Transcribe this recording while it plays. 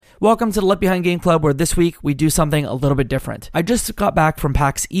Welcome to the Left Behind Game Club, where this week we do something a little bit different. I just got back from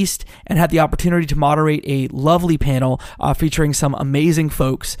PAX East and had the opportunity to moderate a lovely panel featuring some amazing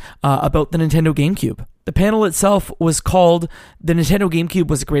folks about the Nintendo GameCube. The panel itself was called "The Nintendo GameCube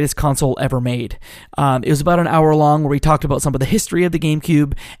Was the Greatest Console Ever Made." It was about an hour long, where we talked about some of the history of the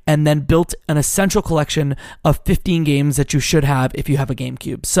GameCube and then built an essential collection of 15 games that you should have if you have a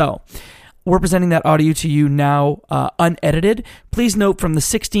GameCube. So, we're presenting that audio to you now unedited. Please note, from the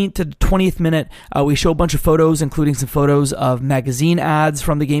 16th to the 20th minute, we show a bunch of photos, including some photos of magazine ads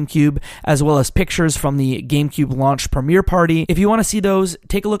from the GameCube, as well as pictures from the GameCube launch premiere party. If you want to see those,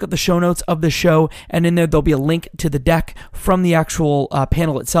 take a look at the show notes of the show, and in there there'll be a link to the deck from the actual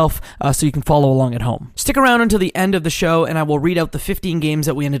panel itself, so you can follow along at home. Stick around until the end of the show, and I will read out the 15 games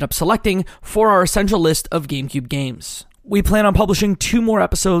that we ended up selecting for our essential list of GameCube games. We plan on publishing 2 more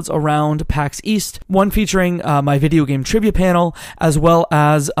episodes around PAX East, one featuring my video game trivia panel, as well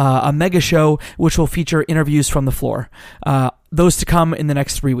as a mega show, which will feature interviews from the floor. Those to come in the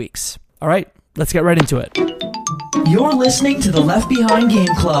next 3 weeks. All right, let's get right into it. You're listening to the Left Behind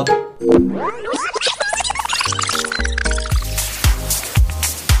Game Club.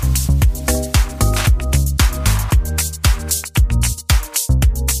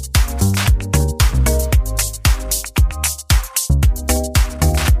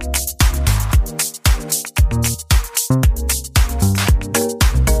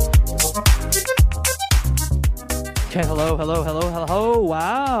 Okay, hello.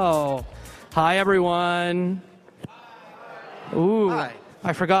 Wow. Hi, everyone. Ooh. Hi.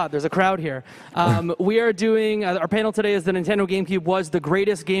 I forgot, there's a crowd here. We are doing, our panel today is the Nintendo GameCube was the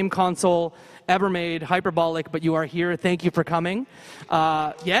greatest game console ever made, hyperbolic, but you are here. Thank you for coming.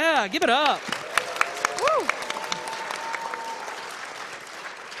 Yeah, give it up. Woo.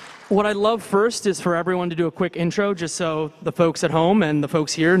 What I'd love first is for everyone to do a quick intro, just so the folks at home and the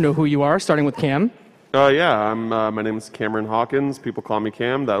folks here know who you are, starting with Cam. My name is Cameron Hawkins. People call me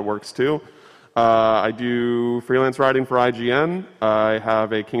Cam. That works too. I do freelance writing for IGN. I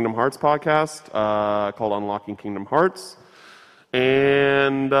have a Kingdom Hearts podcast called Unlocking Kingdom Hearts.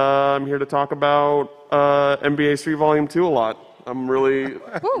 And I'm here to talk about NBA Street Volume 2 a lot. I'm really,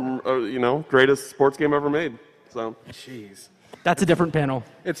 greatest sports game ever made. So. Jeez. That's a different panel.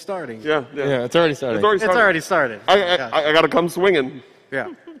 It's starting. Yeah, it's already started. It's already started. I got to come swinging. Yeah.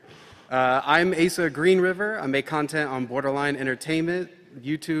 I'm Asa Green River. I make content on Borderline Entertainment,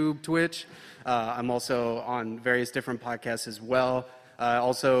 YouTube, Twitch. I'm also on various different podcasts as well. I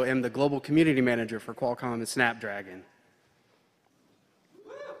also am the global community manager for Qualcomm and Snapdragon.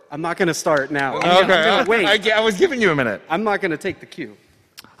 I'm not going to start now. Okay. Wait. I was giving you a minute. I'm not going to take the cue.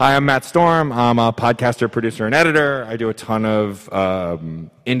 Hi, I'm Matt Storm. I'm a podcaster, producer, and editor. I do a ton of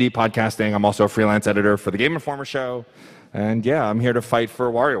indie podcasting. I'm also a freelance editor for the Game Informer show. And yeah, I'm here to fight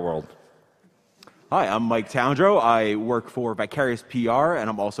for Wario World. Hi, I'm Mike Towndrow. I work for Vicarious PR, and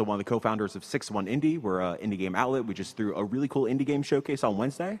I'm also one of the co-founders of 6-1 Indie. We're an indie game outlet. We just threw a really cool indie game showcase on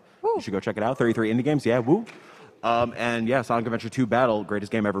Wednesday. Woo. You should go check it out. 33 indie games. Yeah, woo. Sonic Adventure 2 Battle,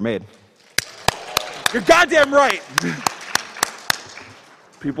 greatest game ever made. You're goddamn right!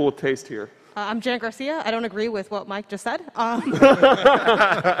 People with taste here. I'm Jan Garcia. I don't agree with what Mike just said. I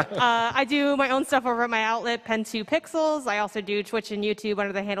do my own stuff over at my outlet, Pen2 Pixels. I also do Twitch and YouTube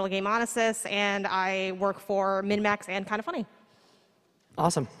under the handle Gameonesis, and I work for MinMax and Kinda Funny.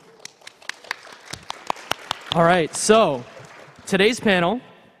 Awesome. All right, so today's panel,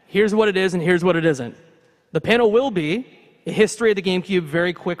 here's what it is and here's what it isn't. The panel will be a history of the GameCube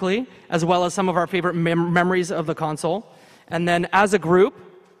very quickly, as well as some of our favorite memories of the console. And then as a group,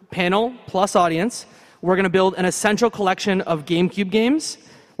 panel plus audience, we're going to build an essential collection of GameCube games.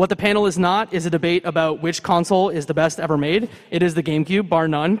 What the panel is not is a debate about which console is the best ever made. It is the GameCube, bar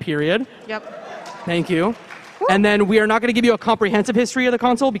none, period. Yep. Thank you. And then we are not going to give you a comprehensive history of the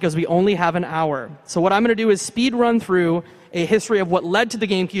console because we only have an hour. So what I'm going to do is speed run through a history of what led to the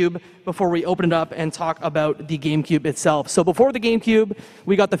GameCube before we open it up and talk about the GameCube itself. So before the GameCube,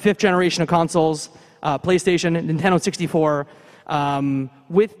 we got the 5th generation of consoles, PlayStation, Nintendo 64.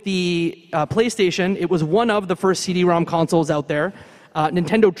 With the PlayStation, it was one of the first CD-ROM consoles out there.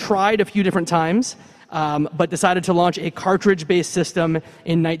 Nintendo tried a few different times, but decided to launch a cartridge-based system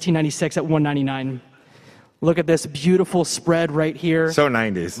in 1996 at $199. Look at this beautiful spread right here. So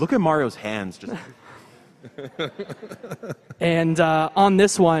 90s. Look at Mario's hands. Just. And on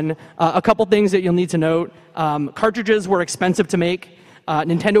this one, a couple things that you'll need to note. Cartridges were expensive to make.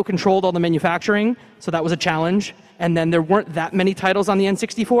 Nintendo controlled all the manufacturing, so that was a challenge. And then there weren't that many titles on the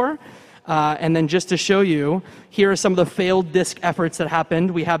N64. And then just to show you, here are some of the failed disc efforts that happened.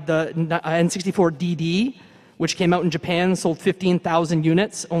 We have the N64 DD, which came out in Japan, sold 15,000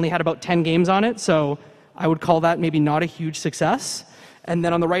 units, only had about 10 games on it, so I would call that maybe not a huge success. And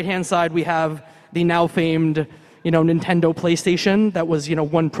then on the right-hand side, we have the now famed, Nintendo PlayStation that was,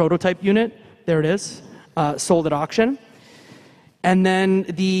 one prototype unit. There it is, sold at auction. And then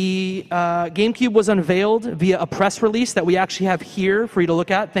the GameCube was unveiled via a press release that we actually have here for you to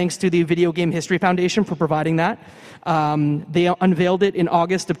look at, thanks to the Video Game History Foundation for providing that. They unveiled it in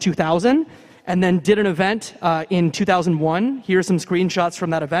August of 2000, and then did an event in 2001. Here's some screenshots from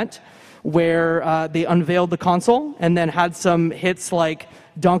that event, where they unveiled the console, and then had some hits like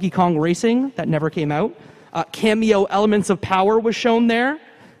Donkey Kong Racing, that never came out. Cameo Elements of Power was shown there,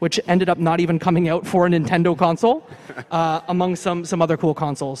 which ended up not even coming out for a Nintendo console, among some other cool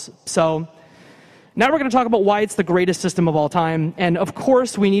consoles. So now we're going to talk about why it's the greatest system of all time. And of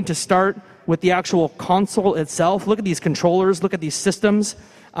course, we need to start with the actual console itself. Look at these controllers, look at these systems.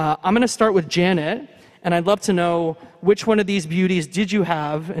 I'm going to start with Janet, and I'd love to know which one of these beauties did you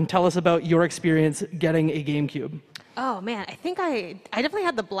have, and tell us about your experience getting a GameCube. Oh man, I think I definitely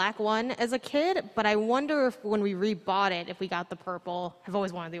had the black one as a kid, but I wonder if when we rebought it, if we got the purple. I've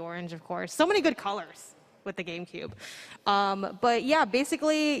always wanted the orange, of course. So many good colors with the GameCube. But yeah,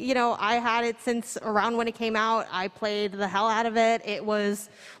 basically, I had it since around when it came out. I played the hell out of it. It was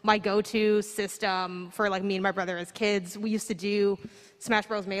my go-to system for me and my brother as kids. We used to do Smash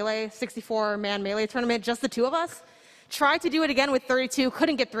Bros. Melee, 64-man Melee tournament, just the two of us. Tried to do it again with 32,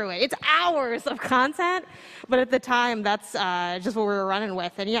 couldn't get through it. It's hours of content, but at the time, that's just what we were running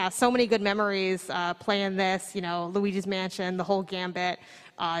with. And yeah, so many good memories playing this, Luigi's Mansion, the whole gambit.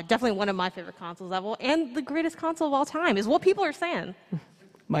 Definitely one of my favorite consoles ever, and the greatest console of all time is what people are saying.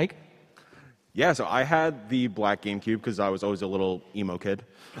 Mike? Yeah, so I had the black GameCube because I was always a little emo kid.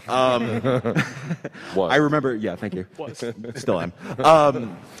 I remember, yeah, thank you. Still am.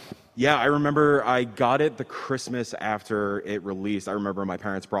 Yeah, I remember I got it the Christmas after it released. I remember my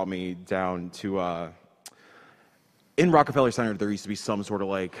parents brought me down to, in Rockefeller Center, there used to be some sort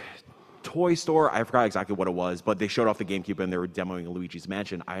of toy store. I forgot exactly what it was, but they showed off the GameCube and they were demoing Luigi's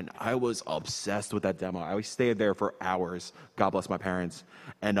Mansion. I was obsessed with that demo. I stayed there for hours. God bless my parents.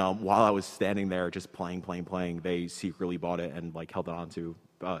 And while I was standing there just playing, they secretly bought it and held onto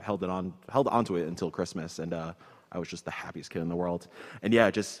it until Christmas. And I was just the happiest kid in the world. And yeah,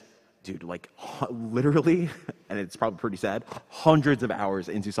 dude, literally, and it's probably pretty sad, hundreds of hours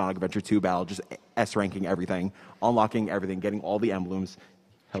into Sonic Adventure 2 Battle, just S-ranking everything, unlocking everything, getting all the emblems.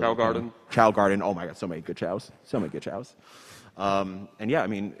 Chow Garden. Chow Garden. Oh my God, so many good chows. And yeah, I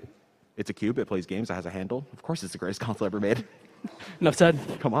mean, it's a cube. It plays games. It has a handle. Of course, it's the greatest console ever made. Enough said.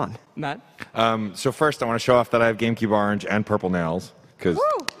 Come on. Matt? So first, I want to show off that I have GameCube orange and purple nails, because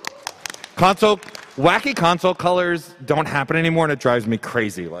wacky console colors don't happen anymore, and it drives me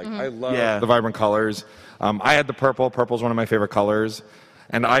crazy. I love the vibrant colors. I had the purple. Purple's one of my favorite colors.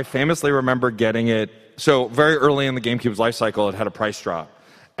 And I famously remember getting it. So very early in the GameCube's life cycle, it had a price drop.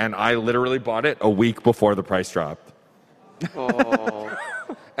 And I literally bought it a week before the price dropped. Oh.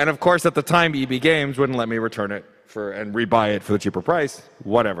 And of course, at the time, EB Games wouldn't let me return it and rebuy it for the cheaper price.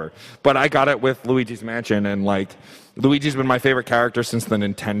 Whatever. But I got it with Luigi's Mansion, and Luigi's been my favorite character since the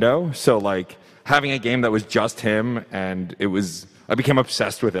Nintendo. So having a game that was just him, and I became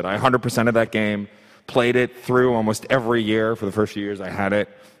obsessed with it. I 100%ed that game, played it through almost every year for the first few years I had it.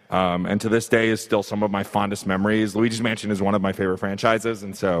 And to this day is still some of my fondest memories. Luigi's Mansion is one of my favorite franchises,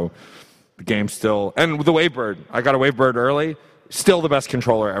 and so the game's still... And the Wavebird. I got a Wavebird early. Still the best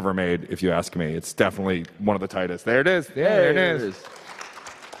controller ever made, if you ask me. It's definitely one of the tightest. There it is. Yeah, there it is.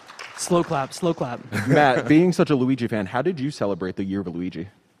 Slow clap. Matt, being such a Luigi fan, how did you celebrate the year of Luigi?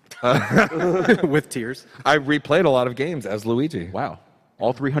 With tears. I replayed a lot of games as Luigi. Wow.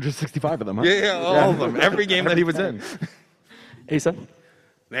 All 365 of them, huh? Yeah, all of them. Every game that he was in. Asa?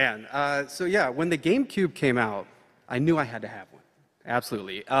 Man, so yeah, when the GameCube came out, I knew I had to have one.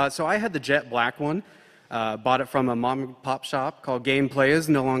 Absolutely. So I had the jet black one. Bought it from a mom and pop shop called Game Players,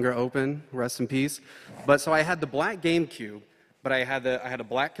 no longer open, rest in peace. But so I had the black GameCube, but I had a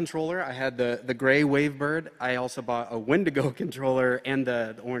black controller. I had the gray Wavebird. I also bought a Wendigo controller and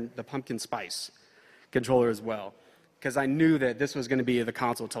the pumpkin spice controller as well, because I knew that this was going to be the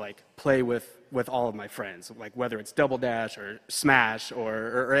console to play with all of my friends, whether it's Double Dash or Smash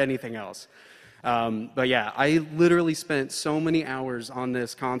or anything else. But yeah, I literally spent so many hours on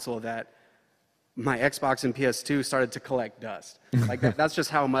this console that my Xbox and PS2 started to collect dust. That's just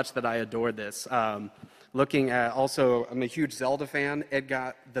how much that I adored this. Looking at also, I'm a huge Zelda fan. It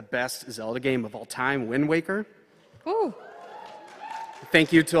got the best Zelda game of all time, Wind Waker. Ooh.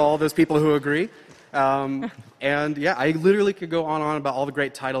 Thank you to all those people who agree. And yeah, I literally could go on and on about all the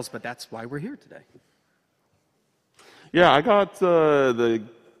great titles, but that's why we're here today. Yeah, I got the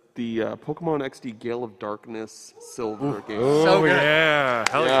Pokemon XD Gale of Darkness Silver game. Oh, yeah.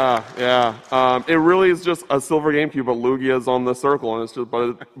 Hell Yeah. It really is just a silver GameCube, but Lugia's on the circle, and it's just,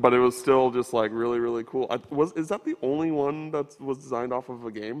 but it was still just like really, really cool. Is that the only one that was designed off of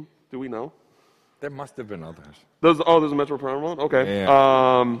a game? Do we know? There must have been others. There's a Metro Prime one. Okay.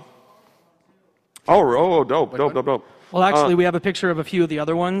 Yeah. Dope. Well, actually, we have a picture of a few of the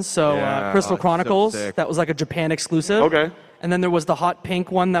other ones. So Crystal Chronicles, so sick. that was like a Japan exclusive. Okay. And then there was the hot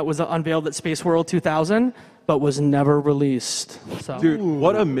pink one that was unveiled at Space World 2000, but was never released. So. Dude,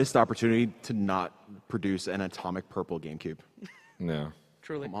 what a missed opportunity to not produce an atomic purple GameCube. No.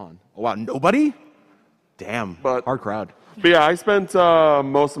 Truly. Come on. Oh, wow, nobody? Damn. But- hard crowd. But yeah, I spent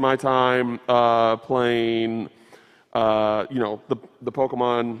most of my time playing, the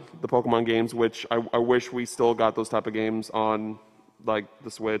Pokemon games, which I wish we still got those type of games on, like the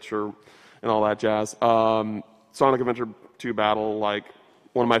Switch and all that jazz. Sonic Adventure 2 Battle, like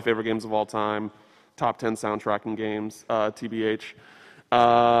one of my favorite games of all time, top 10 soundtracking games, TBH.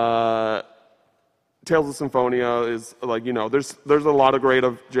 Tales of Symphonia is like, there's a lot of great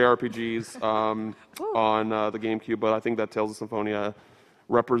of JRPGs on the GameCube, but I think that Tales of Symphonia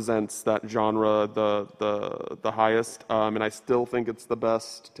represents that genre the highest, and I still think it's the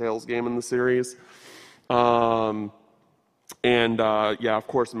best Tales game in the series. Of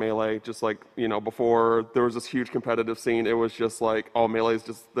course, Melee, just like, before there was this huge competitive scene, it was just like, oh, Melee is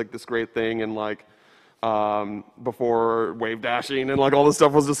just like this great thing, and like, before wave dashing and like all this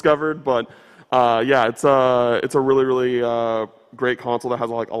stuff was discovered, but it's a really, really great console that has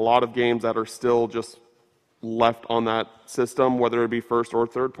like a lot of games that are still just left on that system, whether it be first or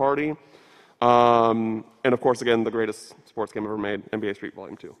third party. And of course, again, the greatest sports game ever made, NBA Street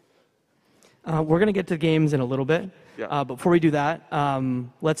Volume 2. We're going to get to games in a little bit. Yeah. Before we do that,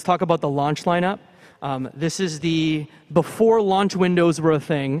 let's talk about the launch lineup. This is before launch windows were a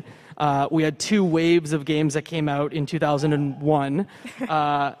thing. We had 2 waves of games that came out in 2001.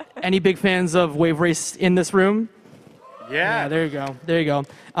 Any big fans of Wave Race in this room? Yeah, there you go.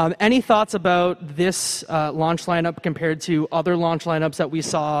 Any thoughts about this launch lineup compared to other launch lineups that we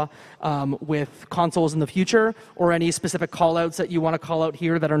saw with consoles in the future, or any specific call-outs that you want to call out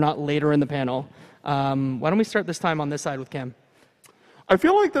here that are not later in the panel? Why don't we start this time on this side with Cam? I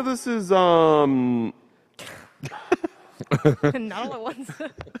feel like that this is Not all at once.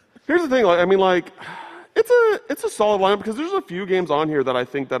 Here's the thing, it's a solid lineup because there's a few games on here that I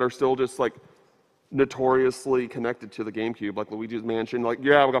think that are still just like notoriously connected to the GameCube, like Luigi's Mansion. Like,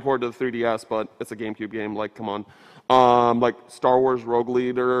 yeah, we got forward to the 3DS, but it's a GameCube game. Like, come on. Like Star Wars Rogue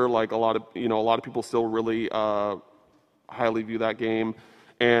Leader. Like a lot of people still really highly view that game.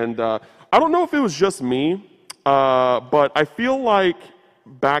 And I don't know if it was just me, but I feel like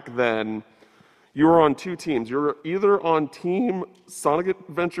back then you were on 2 teams. You're either on Team Sonic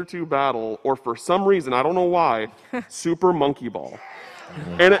Adventure 2 Battle, or for some reason, I don't know why, Super Monkey Ball.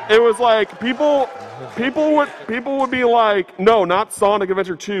 And it was like people would be like, no, not Sonic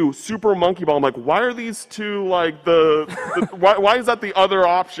Adventure 2, Super Monkey Ball. I'm like, why are these two like why is that the other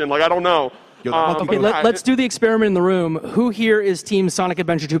option? Like, I don't know. Okay, let's do the experiment in the room. Who here is Team Sonic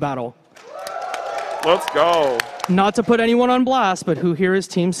Adventure 2 Battle? Let's go. Not to put anyone on blast, but who here is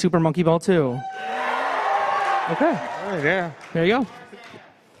Team Super Monkey Ball 2? Okay. Yeah. There you go.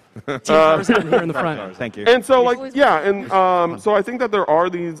 Team Tarzan here in the front. Thank you. And so, so I think that there are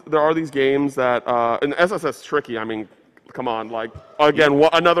these games that, and SSS tricky. I mean, come on, like again,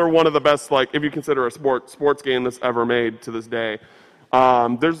 another one of the best, like if you consider a sports game that's ever made to this day.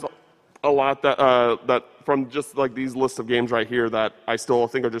 There's a lot that from just like these lists of games right here that I still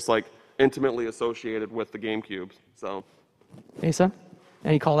think are just like intimately associated with the GameCube. So, Asa,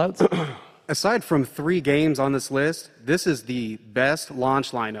 any call-outs? Aside from 3 games on this list, this is the best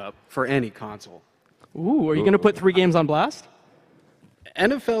launch lineup for any console. Ooh, are you going to put 3 games on blast?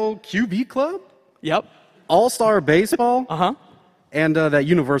 NFL QB Club, Yep. All-Star Baseball, And that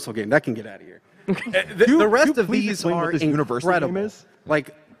Universal game. That can get out of here. The rest of please these explain what are this Universal incredible. game is?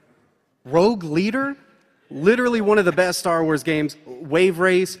 Like Rogue Leader, literally one of the best Star Wars games. Wave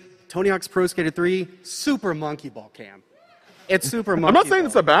Race, Tony Hawk's Pro Skater 3, Super Monkey Ball Cam. It's Super Monkey I'm not saying Ball.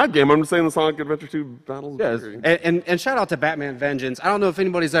 it's a bad game. I'm just saying the Sonic Adventure 2 Battles. And shout out to Batman Vengeance. I don't know if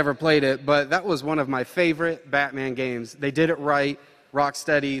anybody's ever played it, but that was one of my favorite Batman games. They did it right.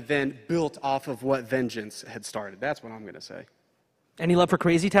 Rocksteady then built off of what Vengeance had started. That's what I'm going to say. any love for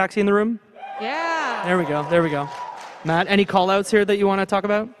Crazy Taxi in the room? Yeah. There we go. Matt, any call-outs here that you want to talk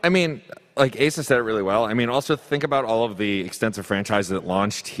about? I mean, like Asa said it really well. I mean, also think about all of the extensive franchises that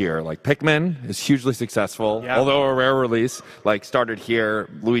launched here. Like Pikmin is hugely successful, although a rare release. Like started here,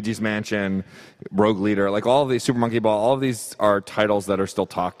 Luigi's Mansion, Rogue Leader, like all of these, Super Monkey Ball, all of these are titles that are still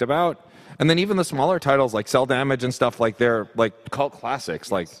talked about. And then even the smaller titles like Cell Damage and stuff, like they're like cult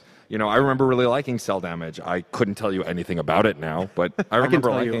classics. Like, you know, I remember really liking Cell Damage. I couldn't tell you anything about it now, but I remember I can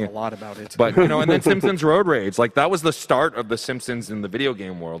tell liking you it. a lot about it. But, you know, and then Simpsons Road Rage. Like, that was the start of the Simpsons in the video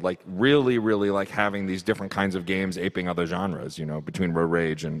game world. Like, really, really, like, having these different kinds of games aping other genres, you know, between Road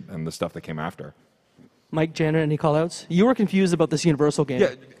Rage and the stuff that came after. Mike, Janet, any call-outs? You were confused about this Universal game.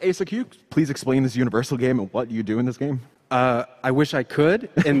 Yeah, Asa, can you please explain this Universal game and what you do in this game? I wish I could,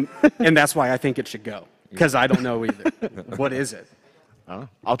 and that's why I think it should go, because I don't know either. What is it?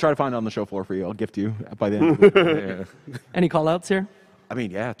 I'll try to find it on the show floor for you. I'll gift you by the end. Any call-outs here? I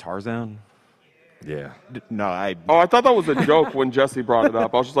mean, yeah, Tarzan. Yeah. No, I thought that was a joke when Jesse brought it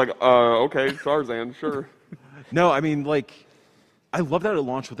up. I was just like, okay, Tarzan, sure. No, I mean, like, I love that it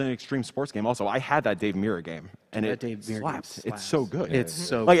launched with an extreme sports game. Also, I had that Dave Mirra game, and it Dave Mirra slaps. game It's so good. It's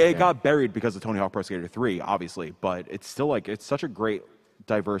so like good. it got buried because of Tony Hawk Pro Skater 3, obviously, but it's still like it's such a great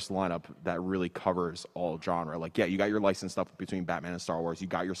diverse lineup that really covers all genre. Like, yeah, you got your licensed stuff between Batman and Star Wars, you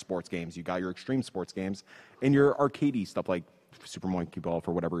got your sports games, you got your extreme sports games, and your arcadey stuff like Super Monkey Ball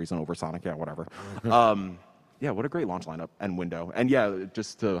for whatever reason over Sonic, yeah, whatever. Yeah, what a great launch lineup and window. And yeah,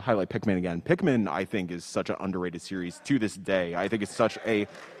 just to highlight Pikmin again, Pikmin I think is such an underrated series to this day. I think it's such a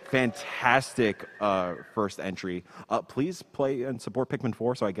fantastic first entry. Please play and support Pikmin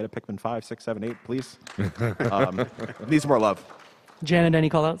 4 so I get a Pikmin 5, 6, 7, 8, please. Needs more love. Janet, any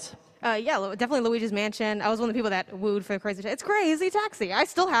call-outs? Yeah, definitely Luigi's Mansion. I was one of the people that wooed for Crazy Taxi. It's Crazy Taxi. I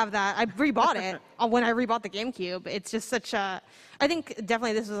still have that. I rebought it when I rebought the GameCube. It's just such a... I think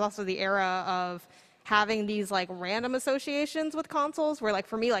definitely this was also the era of having these like random associations with consoles where like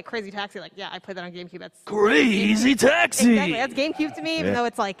for me like Crazy Taxi, like yeah, I played that on GameCube. That's Crazy Taxi! Exactly, that's GameCube to me, even though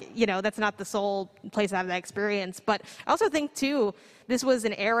it's like, you know, that's not the sole place I have that experience. But I also think too, this was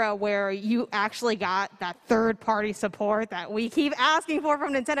an era where you actually got that third-party support that we keep asking for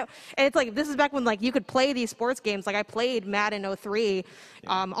from Nintendo. And it's like, this is back when like you could play these sports games. Like I played Madden 03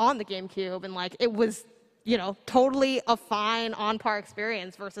 on the GameCube, and like it was, you know, totally a fine on-par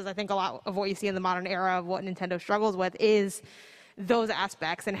experience versus I think a lot of what you see in the modern era of what Nintendo struggles with is those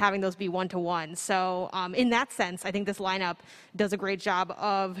aspects and having those be one-to-one. So in that sense, I think this lineup does a great job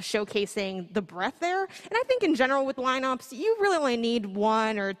of showcasing the breadth there. And I think in general with lineups, you really only need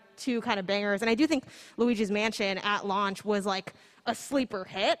one or two kind of bangers. And I do think Luigi's Mansion at launch was like a sleeper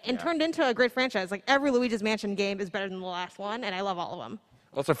hit and turned into a great franchise. Like every Luigi's Mansion game is better than the last one, and I love all of them.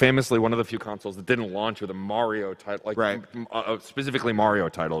 Also, famously, one of the few consoles that didn't launch with a Mario title, like specifically Mario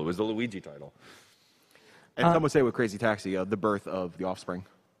title. It was the Luigi title. And some would say with Crazy Taxi, the birth of The Offspring,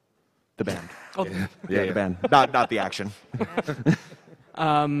 the band. The band, not the action.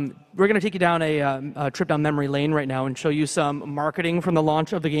 We're going to take you down a trip down memory lane right now and show you some marketing from the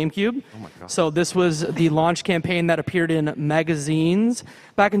launch of the GameCube. Oh my God. So this was the launch campaign that appeared in magazines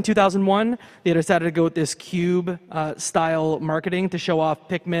back in 2001. They decided to go with this cube-style marketing to show off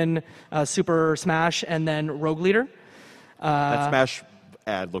Pikmin, Super Smash, and then Rogue Leader. That Smash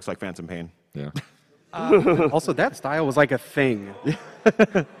ad looks like Phantom Pain. Yeah. Also, that style was like a thing.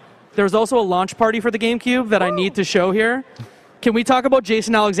 There was also a launch party for the GameCube that I need to show here. Can we talk about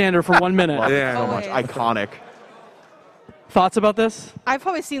Jason Alexander for 1 minute? So much. Iconic. Thoughts about this? I've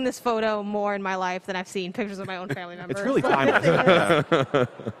probably seen this photo more in my life than I've seen pictures of my own family members. It's really timeless.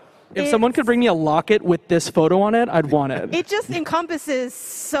 If someone could bring me a locket with this photo on it, I'd want it. It just encompasses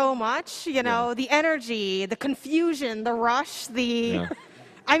so much, you know, the energy, the confusion, the rush,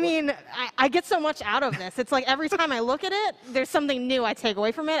 I mean, I get so much out of this. It's like every time I look at it, there's something new I take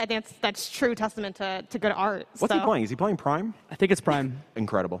away from it. I think that's true testament to good art. What's he playing? Is he playing Prime? I think it's Prime.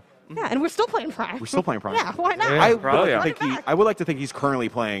 Incredible. Yeah, and we're still playing Prime. We're still playing Prime. Yeah, why not? I would like to think he's currently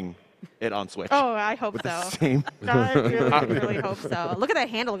playing it on Switch. Oh, I hope with so. The same. I really hope so. Look at that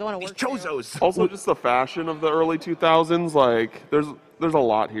handle going to work. Chozos. Also, just the fashion of the early 2000s. Like, there's a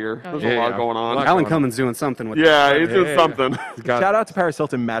lot here. There's a lot going on. Alan Cummins doing something with Yeah, he's doing something. Shout out to Paris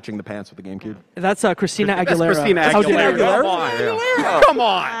Hilton matching the pants with the GameCube. That's Christina Aguilera. That's Christina How dare Aguilera. you? Come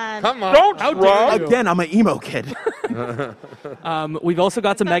on. Come on. Don't How rub. dare you? Again, I'm an emo kid. We've also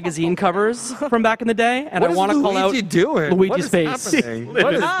got some magazine covers from back in the day, and I want to call out doing? Luigi's face.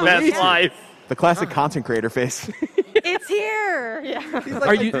 What is Best life. The classic content creator face. It's here.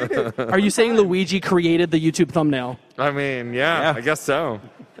 Yeah. Are you saying Luigi created the YouTube thumbnail? I mean, yeah, I guess so.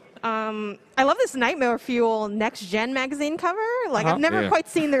 I love this Nightmare Fuel Next Gen magazine cover. Like I've never quite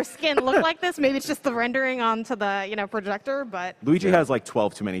seen their skin look like this. Maybe it's just the rendering onto the projector, but Luigi has like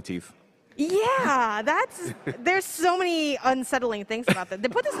 12 too many teeth. Yeah, there's so many unsettling things about that. They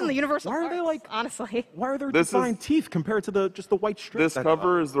put this in the Universal Why are they Parts, like- honestly. Why are there This defined teeth compared to just the white strip? This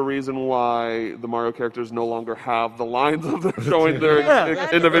cover is the reason why the Mario characters no longer have the lines of them showing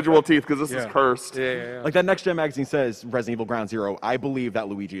their individual teeth, because this is cursed. Like that Next Gen magazine says, Resident Evil Ground Zero. I believe that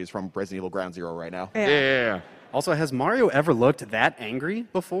Luigi is from Resident Evil Ground Zero right now. Yeah. Also, has Mario ever looked that angry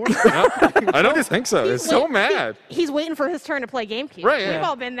before? I don't think so. It's so mad. He's waiting for his turn to play GameCube. Right, yeah. We've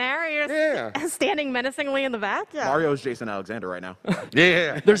all been there. You're just standing menacingly in the back. Yeah. Mario's Jason Alexander right now.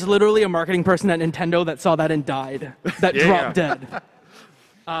 Yeah. There's literally a marketing person at Nintendo that saw that and died. That dropped dead.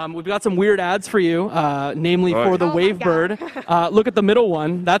 We've got some weird ads for you, namely for the Oh my Wavebird. Look at the middle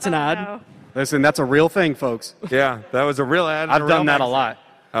one. That's an ad. No. Listen, that's a real thing, folks. Yeah, that was a real ad. in I've a done real that a magazine. lot.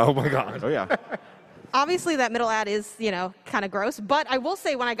 Oh my god. Oh yeah. Obviously, that middle ad is, kind of gross. But I will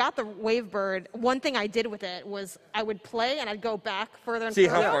say, when I got the Wavebird, one thing I did with it was I would play and I'd go back further and See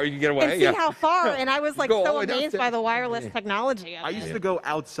further. how far you can get away. And see how far. And I was like Go all so the way down amazed to- by the wireless technology. Of I it. used to go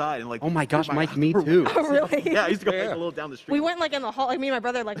outside and like. Oh my gosh, put Mike, me too. Oh, really? Yeah, I used to go like, a little down the street. We went like in the hall. Like me and my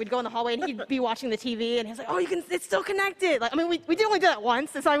brother, like we'd go in the hallway and he'd be watching the TV and he's like, "Oh, it's still connected." Like, I mean, we did only do that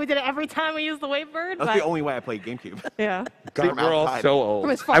once. That's why we did it every time we used the Wavebird. That's but, the only way I played GameCube. yeah. God, we're all outside. so old.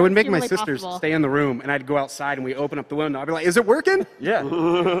 From as far I would as make my humanly sisters possible. stay in the room, and I'd go outside, and we open up the window. I'd be like, "Is it working?"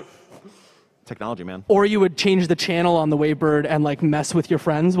 Yeah. Technology, man. Or you would change the channel on the Wavebird and like mess with your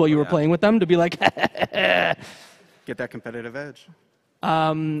friends while you were playing with them to be like, Get that competitive edge.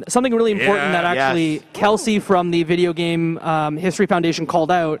 something really important Yeah. that actually Yes. Kelsey from the Video Game History Foundation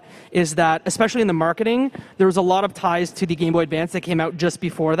called out is that, especially in the marketing, there was a lot of ties to the Game Boy Advance that came out just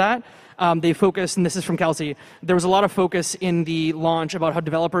before that. They focused, and this is from Kelsey, there was a lot of focus in the launch about how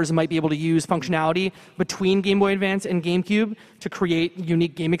developers might be able to use functionality between Game Boy Advance and GameCube to create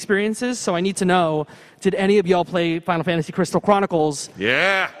unique game experiences. So I need to know, did any of y'all play Final Fantasy Crystal Chronicles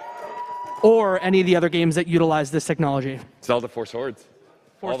Yeah. or any of the other games that utilize this technology? Zelda Four Swords.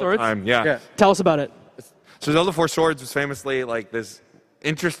 Four All the Swords? time, yeah. Yeah. Tell us about it. So Zelda Four Swords was famously like this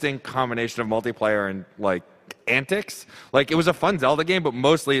interesting combination of multiplayer and like antics. Like it was a fun Zelda game, but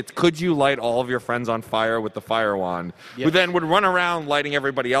mostly it's could you light all of your friends on fire with the fire wand, who then would run around lighting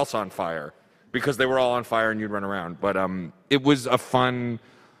everybody else on fire because they were all on fire and you'd run around. But it was a fun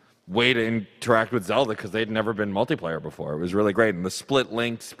way to interact with Zelda because they'd never been multiplayer before. It was really great. And the split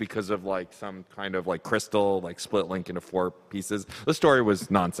links because of like some kind of like crystal, like split link into 4 pieces. The story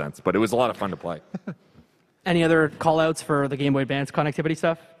was nonsense, but it was a lot of fun to play. Any other call-outs for the Game Boy Advance connectivity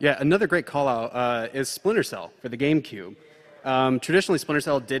stuff? Yeah, another great call out is Splinter Cell for the GameCube. Traditionally, Splinter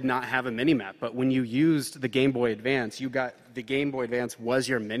Cell did not have a mini-map, but when you used the Game Boy Advance, you got the Game Boy Advance was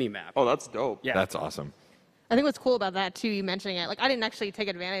your mini-map. Oh, that's dope. Yeah. That's awesome. I think what's cool about that too, you mentioning it, like I didn't actually take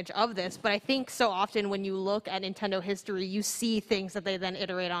advantage of this, but I think so often when you look at Nintendo history, you see things that they then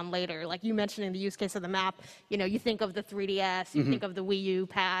iterate on later. Like you mentioning the use case of the map, you think of the 3DS, you think of the Wii U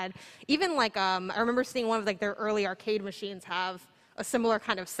pad. Even like, I remember seeing one of like their early arcade machines have a similar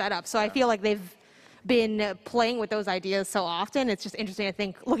kind of setup. So I feel like they've been playing with those ideas so often. It's just interesting, I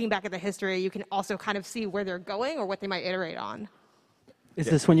think, looking back at the history, you can also kind of see where they're going or what they might iterate on. Is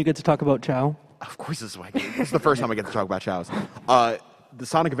this when you get to talk about Chow? Of course, this is the first time I get to talk about chows. The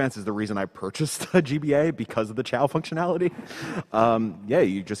Sonic Advance is the reason I purchased a GBA because of the chow functionality.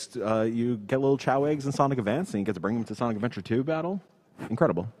 You just you get little chow eggs in Sonic Advance and you get to bring them to Sonic Adventure 2 battle.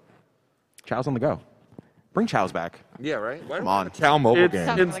 Incredible. Chows on the go. Bring chows back. Yeah, right? Come on. Chow mobile It's, game.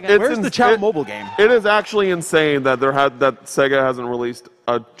 Sounds it's, like it's a- Where's the chow mobile game? It is actually insane that that Sega hasn't released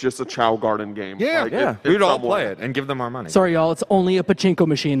just a Chow Garden game. Yeah, Like, yeah. it's We'd all somewhere. play it and give them our money. Sorry, y'all. It's only a pachinko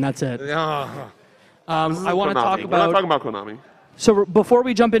machine. That's it. Oh. I want to Konami. talk We're not talking about. about Konami. So before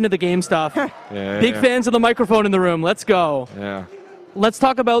we jump into the game stuff, big fans of the microphone in the room. Let's go. Yeah. Let's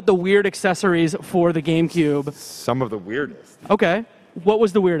talk about the weird accessories for the GameCube. Some of the weirdest. Okay. What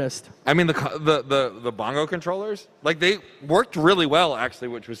was the weirdest? I mean, the bongo controllers, like they worked really well, actually,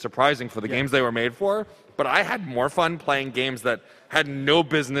 which was surprising for the games they were made for. But I had more fun playing games that had no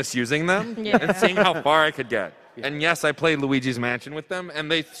business using them and seeing how far I could get. And yes, I played Luigi's Mansion with them, and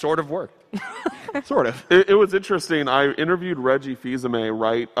they sort of worked. Sort of. It was interesting. I interviewed Reggie Fils-Aimé,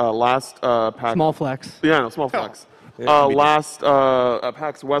 right, last PAX. Small flex. Yeah, no, small flex. Last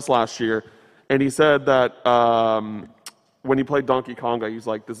PAX West last year, and he said that when he played Donkey Konga, he was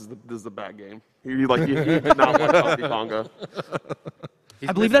like, "This is a bad game." He did not like Donkey Konga.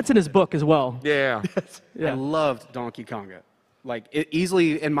 I believe that's in his book as well. Yeah. I loved Donkey Konga. Like,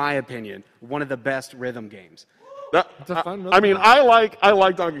 easily, in my opinion, one of the best rhythm games. a fun I mean, I like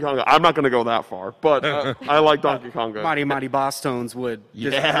Donkey Konga. I'm not going to go that far, but I like Donkey Konga. Mighty Boss Tones would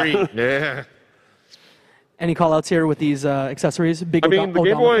disagree. Yeah. Any call-outs here with these accessories? I mean,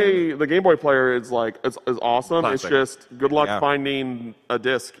 the Game Boy player is like is awesome. Classic. It's just good luck Yeah. finding a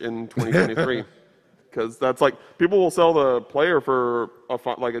disc in 2023, because that's like people will sell the player for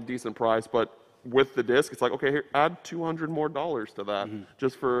a decent price, but with the disc, it's like, okay, here, add $200 more to that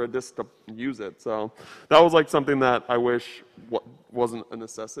just for a disc to use it. So that was like something that I wish wasn't a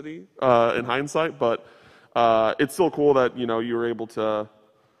necessity in hindsight, but it's still cool that you were able to.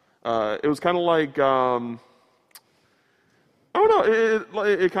 It was kind of like. I don't know.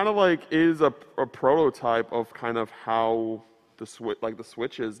 It kind of like is a prototype of kind of how the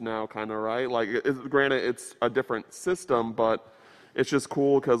Switch is now, kind of, right? Like, granted, it's a different system, but it's just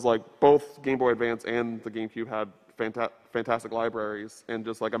cool because like both Game Boy Advance and the GameCube had fantastic libraries, and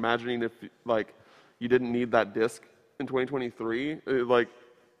just like imagining if like you didn't need that disc in 2023, it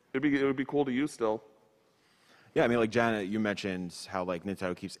would be cool to use still. Yeah, I mean, like Janet, you mentioned how like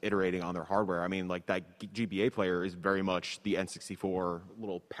Nintendo keeps iterating on their hardware. I mean, like that GBA player is very much the N64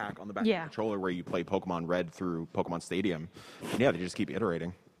 little pack on the back of the controller where you play Pokemon Red through Pokemon Stadium. And yeah, they just keep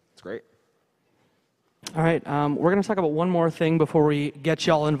iterating. It's great. All right, we're going to talk about one more thing before we get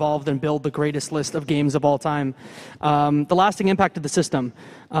y'all involved and build the greatest list of games of all time. The lasting impact of the system.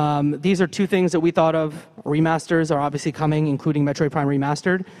 These are two things that we thought of. Remasters are obviously coming, including Metroid Prime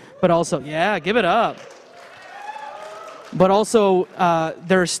Remastered, but also, yeah, give it up. But also,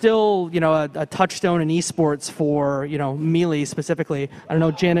 there's still, a touchstone in esports for, Melee specifically. I don't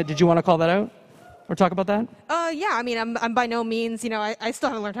know, Janet, did you want to call that out or talk about that? Yeah, I mean, I'm by no means, I still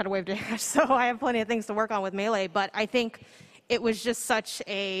haven't learned how to wave dash, so I have plenty of things to work on with Melee, but I think it was just such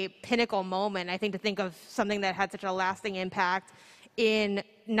a pinnacle moment, I think, to think of something that had such a lasting impact in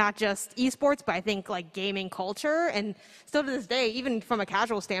not just esports, but I think like gaming culture, and still to this day, even from a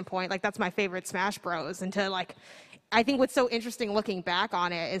casual standpoint, like that's my favorite Smash Bros. And to like, I think what's so interesting looking back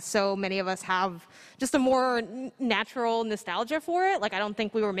on it is so many of us have just a more natural nostalgia for it. Like, I don't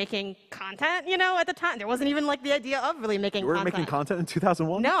think we were making content, at the time. There wasn't even like the idea of really making content. You weren't making content in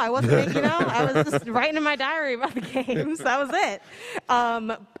 2001? No, I wasn't, I was just writing in my diary about the games. That was it.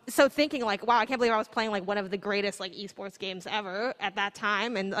 So thinking like, wow, I can't believe I was playing like one of the greatest like esports games ever at that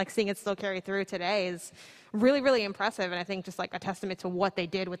time, and like seeing it still carry through today is really, really impressive, and I think just like a testament to what they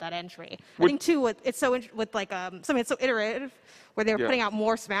did with that entry. I think too, it's so with like something that's so iterative, where they were putting out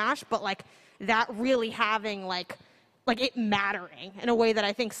more Smash, but like that really having like it mattering in a way that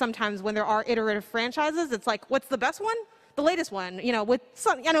I think sometimes when there are iterative franchises, it's like, what's the best one? The latest one, with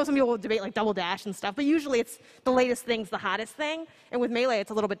some, I know some people will debate like Double Dash and stuff, but usually it's the latest thing's the hottest thing, and with Melee,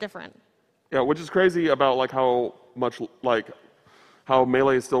 it's a little bit different. Yeah, which is crazy about like how much like how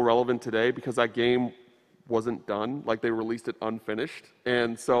Melee is still relevant today, because that game wasn't done. Like, they released it unfinished,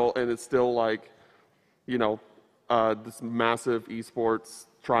 and it's still like, this massive esports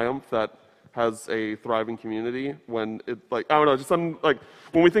triumph that has a thriving community. When it like, I don't know, just some like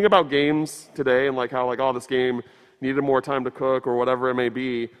when we think about games today and like how like, oh, this game needed more time to cook or whatever it may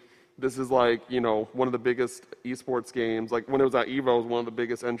be, this is like, one of the biggest esports games. Like, when it was at EVO, it was one of the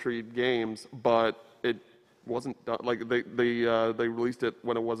biggest entry games, but it wasn't done. Like, they released it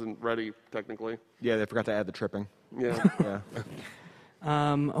when it wasn't ready, technically. Yeah, they forgot to add the tripping. Yeah.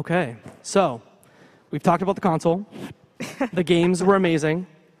 Yeah. Okay, so we've talked about the console. The games were amazing.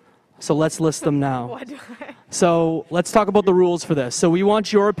 So let's list them now. So let's talk about the rules for this. So we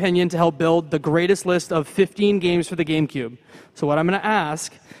want your opinion to help build the greatest list of 15 games for the GameCube. So what I'm going to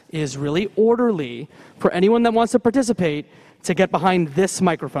ask is really orderly for anyone that wants to participate to get behind this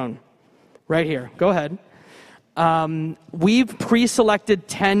microphone. Right here. Go ahead. We've pre-selected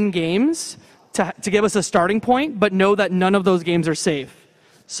 10 games to give us a starting point, but know that none of those games are safe.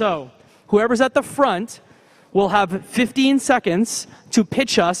 So whoever's at the front will have 15 seconds to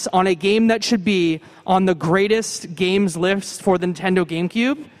pitch us on a game that should be on the greatest games list for the Nintendo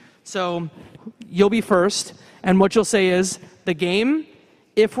GameCube. So you'll be first, and what you'll say is the game,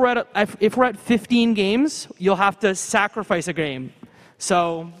 if we're at 15 games, you'll have to sacrifice a game.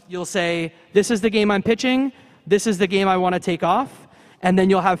 So you'll say, this is the game I'm pitching, this is the game I want to take off, and then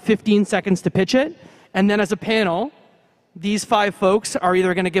you'll have 15 seconds to pitch it. And then as a panel, these 5 folks are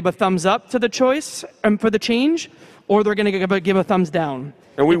either going to give a thumbs up to the choice for the change, or they're going to give a thumbs down.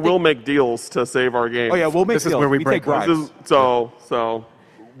 And we will make deals to save our game. Oh yeah, we'll make deals. This is where we break take bribes. So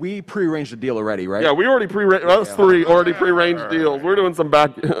we pre-arranged a deal already, right? yeah, we already pre-arranged. Us 3 already pre-arranged deals. We're doing some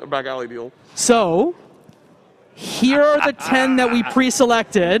back alley deals. So here are the 10 that we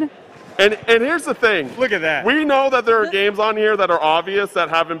pre-selected. And here's the thing. Look at that. We know that there are games on here that are obvious that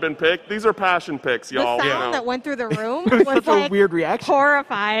haven't been picked. These are passion picks, y'all. The sound that went through the room was like weird reaction.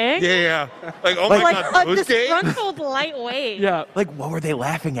 horrifying. Yeah. Like, oh my Like God, a those games? disgruntled lightweight. Yeah. Like, what were they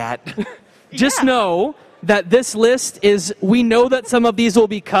laughing at? Just know that this list is, we know that some of these will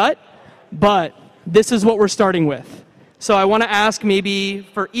be cut, but this is what we're starting with. So I want to ask maybe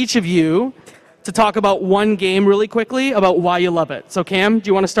for each of you to talk about one game really quickly about why you love it. So Cam, do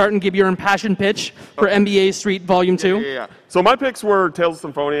you want to start and give your impassioned pitch for NBA Street Volume 2? Yeah. So my picks were Tales of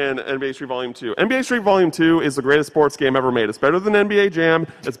Symphonia and NBA Street Volume 2. NBA Street Volume 2 is the greatest sports game ever made. It's better than NBA Jam.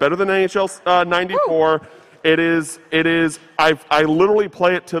 It's better than NHL 94. Woo! It is. I literally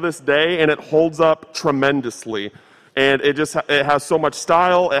play it to this day, and it holds up tremendously. And it has so much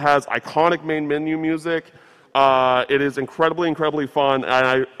style. It has iconic main menu music. It is incredibly fun,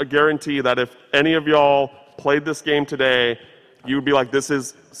 and I guarantee that if any of y'all played this game today, you would be like, this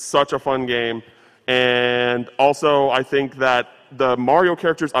is such a fun game. And also, I think that the Mario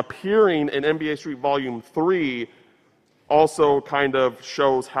characters appearing in NBA Street Volume 3 also kind of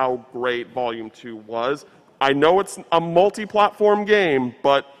shows how great Volume 2 was. I know it's a multi-platform game,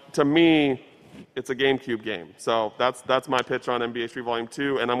 but to me, it's a GameCube game. So that's my pitch on NBA Street Volume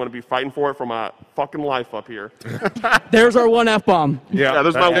 2, and I'm going to be fighting for it for my fucking life up here. There's our one F-bomb. Yeah,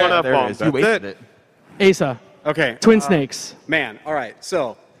 there's my one F-bomb. You wasted it. Asa. Okay. Twin Snakes. Man, all right.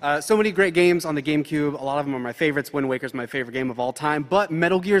 So many great games on the GameCube. A lot of them are my favorites. Wind Waker's my favorite game of all time. But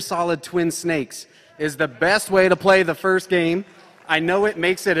Metal Gear Solid Twin Snakes is the best way to play the first game. I know it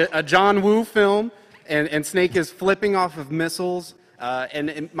makes it a John Woo film, and Snake is flipping off of missiles. And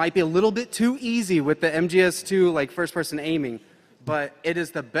it might be a little bit too easy with the MGS2 like first-person aiming, but it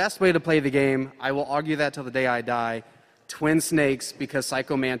is the best way to play the game. I will argue that till the day I die. Twin Snakes, because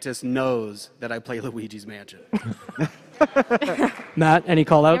Psycho Mantis knows that I play Luigi's Mansion. Matt, any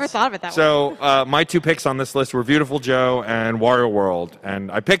call-outs? Never thought of it that way. So my two picks on this list were Beautiful Joe and Wario World, and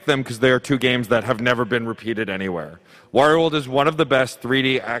I picked them because they are two games that have never been repeated anywhere. Wario World is one of the best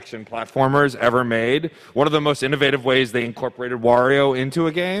 3D action platformers ever made. One of the most innovative ways they incorporated Wario into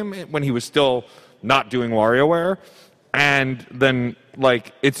a game when he was still not doing WarioWare. And then,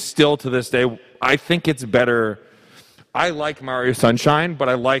 it's still to this day, I think it's better. I like Mario Sunshine, but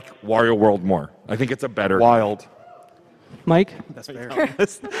I like Wario World more. I think it's a better Wild. Mike? That's fair.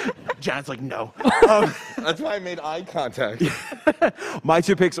 Janet's like, no. That's why I made eye contact. My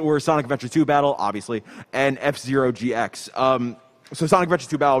two picks were Sonic Adventure 2 Battle, obviously, and F-Zero GX. So Sonic Adventure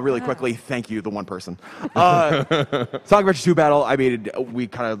 2 Battle, really quickly, thank you, the one person. Sonic Adventure 2 Battle, we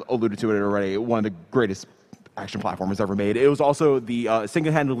kind of alluded to it already, one of the greatest action platformers ever made. It was also the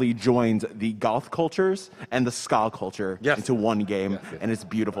single-handedly joined the goth cultures and the ska culture into one game, and it's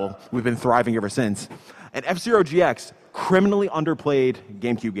beautiful. We've been thriving ever since. And F-Zero GX, criminally underplayed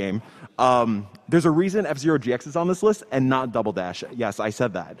GameCube game. There's a reason F-Zero GX is on this list and not Double Dash. Yes, I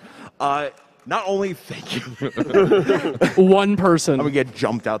said that. Not only, thank you. One person. I'm going to get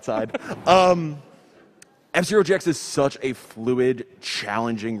jumped outside. F-Zero GX is such a fluid,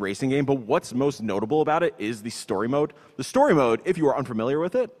 challenging racing game, but what's most notable about it is the story mode. The story mode, if you are unfamiliar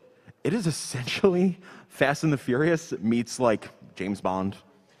with it, it is essentially Fast and the Furious meets, James Bond.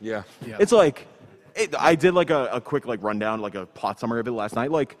 Yeah. It's I did a quick rundown, a plot summary of it last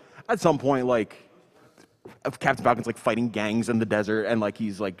night. At some point, Captain Falcon's fighting gangs in the desert, and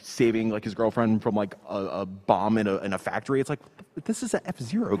he's saving his girlfriend from a bomb in a factory. It's this is an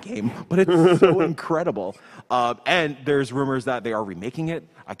F-Zero game, but it's so incredible. And there's rumors that they are remaking it.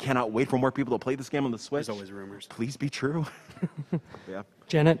 I cannot wait for more people to play this game on the Switch. There's always rumors. Please be true. Yeah.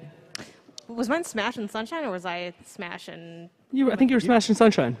 Janet? Was mine Smash and Sunshine, or was I Smash and... I think you were Smash and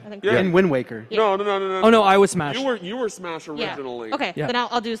Sunshine. I think Yeah. And Wind Waker. No. Oh, no, I was Smash. You were Smash originally. Yeah. Okay, Yeah. then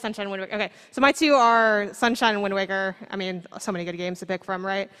I'll do Sunshine and Wind Waker. Okay, so my two are Sunshine and Wind Waker. I mean, so many good games to pick from,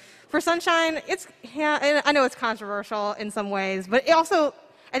 right? For Sunshine, and I know it's controversial in some ways, but it also,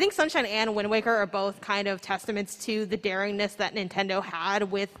 I think Sunshine and Wind Waker are both kind of testaments to the daringness that Nintendo had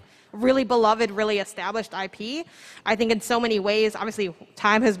with really beloved, really established IP. I think in so many ways, obviously,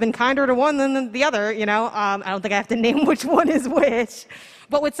 time has been kinder to one than the other, I don't think I have to name which one is which.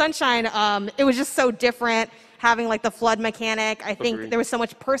 But with Sunshine, it was just so different, having the flood mechanic. I think there was so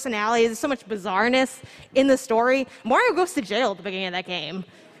much personality, there's so much bizarreness in the story. Mario goes to jail at the beginning of that game.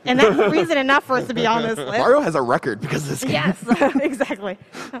 And that's reason enough for us to be on this list. Mario has a record because of this game. Yes, exactly.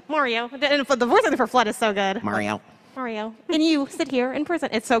 Mario. And the voice acting for Flood is so good. Mario. And you sit here in prison.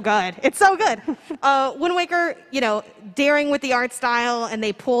 It's so good. It's so good. Wind Waker, daring with the art style, and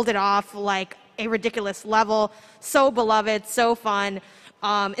they pulled it off a ridiculous level. So beloved, so fun.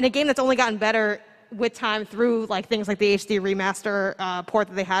 In a game that's only gotten better with time through things like the HD remaster port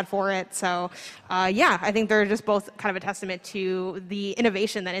that they had for it. So I think they're just both kind of a testament to the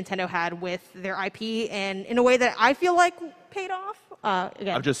innovation that Nintendo had with their IP, and in a way that I feel paid off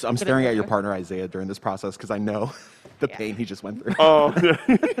Again, I'm staring at your partner Isaiah during this process because I know the pain he just went through. Oh, yeah.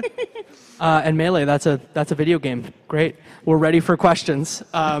 And Melee, that's a video game. Great. We're ready for questions.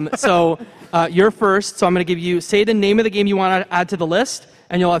 So you're first. So I'm going to give you, say the name of the game you want to add to the list,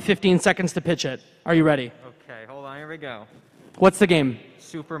 and you'll have 15 seconds to pitch it. Are you ready? Okay, hold on, here we go. What's the game?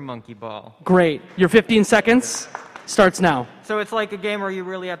 Super Monkey Ball. Great. Your 15 seconds starts now. So it's like a game where you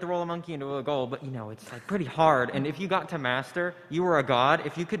really have to roll a monkey into a goal, but it's like pretty hard. And if you got to master, you were a god.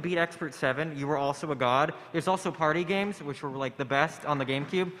 If you could beat Expert 7, you were also a god. There's also party games, which were like the best on the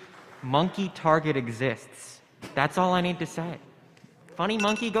GameCube. Monkey Target exists. That's all I need to say. Funny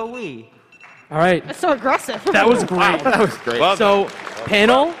monkey, go wee. All right. That's so aggressive. That was great. That was great. So,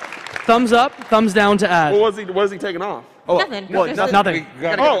 panel, thumbs up, thumbs down to add. What was he taking off? Nothing. Nothing.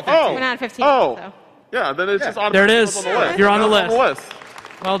 We're not at 15. Oh. So. Yeah, then it's just There it automatically is. on the list. You're on the list. On the list.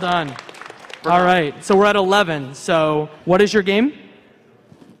 Well done. All right. So we're at 11. So what is your game?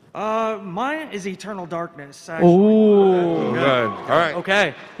 Mine is Eternal Darkness, actually. Ooh. Good. All right.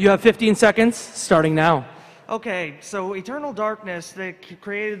 Okay. You have 15 seconds starting now. Okay, so Eternal Darkness, they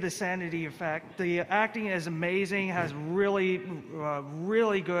created the sanity effect. The acting is amazing, has really,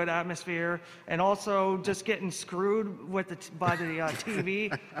 really good atmosphere, and also just getting screwed by the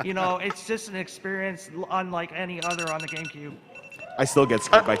TV. It's just an experience unlike any other on the GameCube. I still get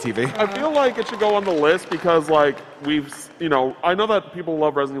screwed by TV. I feel like it should go on the list because, like, I know that people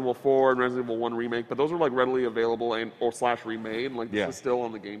love Resident Evil 4 and Resident Evil 1 Remake, but those are, like, readily available or / remade. Like, this is still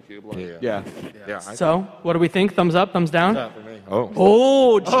on the GameCube. Like. Yeah. So what do we think? Thumbs up, thumbs down?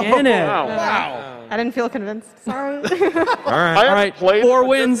 Oh. Janet. Wow. I didn't feel convinced. Sorry. All right. All right. 4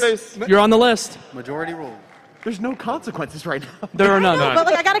 wins. You're on the list. Majority rule. There's no consequences right now. There are none.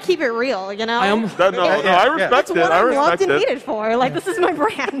 But I gotta keep it real, I I respect That's it. what I I'm loved respect and it. needed for. Like, this is my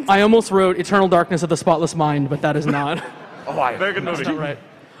brand. I almost wrote Eternal Darkness of the Spotless Mind, but that is not. Very good movie. Not right.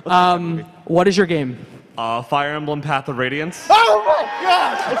 What is your game? Fire Emblem Path of Radiance. Oh my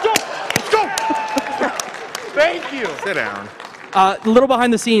God! Let's go! Thank you. Sit down. A little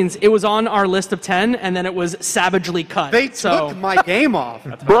behind the scenes, it was on our list of 10, and then it was savagely cut. They took my game off.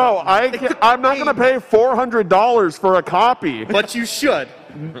 Bro, I'm not going to pay $400 for a copy. But you should.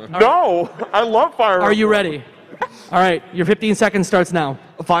 No, I love Fire Emblem. Are you ready? All right, your 15 seconds starts now.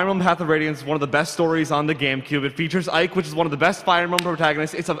 Fire Emblem Path of Radiance is one of the best stories on the GameCube. It features Ike, which is one of the best Fire Emblem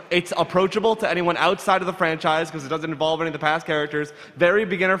protagonists. It's approachable to anyone outside of the franchise because it doesn't involve any of the past characters. Very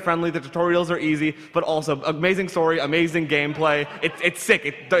beginner friendly. The tutorials are easy, but also amazing story, amazing gameplay. It's sick.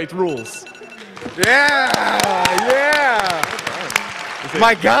 It rules. Yeah.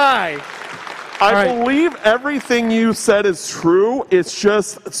 My guy. I believe everything you said is true. It's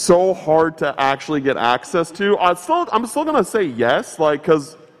just so hard to actually get access to. I'm still gonna say yes, like,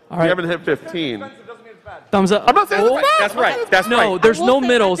 because we haven't hit 15. Thumbs up. I'm not saying it's bad. That's right. That's No, right. there's no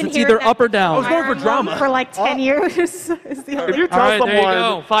middles. It's either up or down. I was going for drama. For like 10 years. Is the If only you All tell right, there you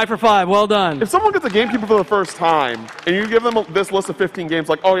someone, go. 5 for 5. Well done. if someone gets a GameCube for the first time, and you give them this list of 15 games,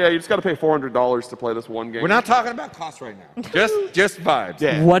 like, oh yeah, you just got to pay $400 to play this one game. We're not talking about cost right now. Just vibes.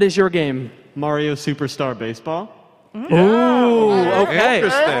 Yeah. What is your game? Mario Superstar Baseball. Ooh, okay.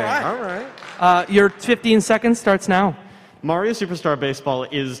 Interesting. All right. Your 15 seconds starts now. Mario Superstar Baseball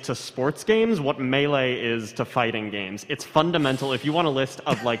is to sports games what Melee is to fighting games. It's fundamental. If you want a list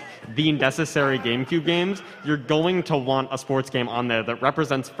of like the necessary GameCube games, you're going to want a sports game on there that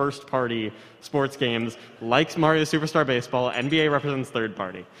represents first-party sports games like Mario Superstar Baseball. NBA represents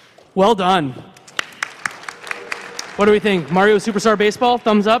third-party. Well done. What do we think? Mario Superstar Baseball?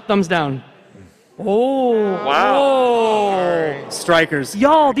 Thumbs up, thumbs down. Oh. Wow. Strikers.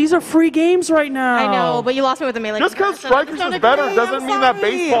 Y'all, these are free games right now. I know, but you lost me with the melee. Just because comparison. Strikers is better doesn't mean that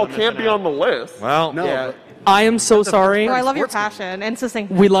baseball can't be on the list. Well, Yeah. I am so sorry. Oh, I love your passion and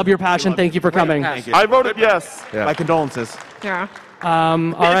succinct. We love your passion. Thank you for coming. Thank you. I voted yes. Yeah. My condolences. Yeah.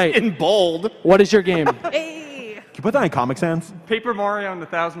 All right. In bold. What is your game? Hey. Can you put that in Comic Sans? Paper Mario and the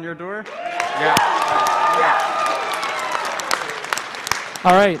Thousand Year Door.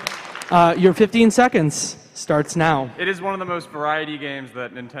 All right. Your 15 seconds starts now. It is one of the most variety games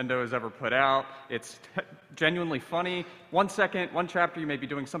that Nintendo has ever put out. It's genuinely funny. 1 second, one chapter, you may be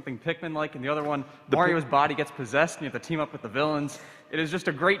doing something Pikmin-like, and the other one, Mario's body gets possessed, and you have to team up with the villains. It is just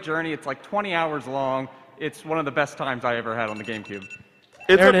a great journey. It's like 20 hours long. It's one of the best times I ever had on the GameCube.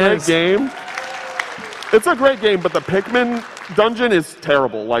 It's There a it great is. game. It's a great game, but the Pikmin dungeon is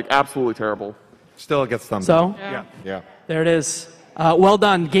terrible. Like, absolutely terrible. still gets thumbs So, up. yeah. There it is. Well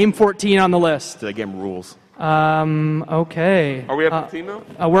done. Game 14 on the list. The game rules. Okay. Are we at 15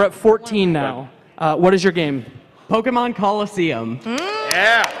 now? We're at 14 now. What is your game? Pokemon Coliseum.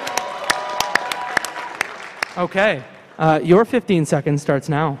 Okay. Your 15 seconds starts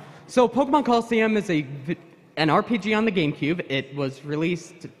now. So Pokemon Coliseum is an RPG on the GameCube. It was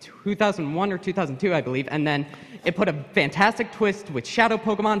released 2001 or 2002, I believe, and then it put a fantastic twist with Shadow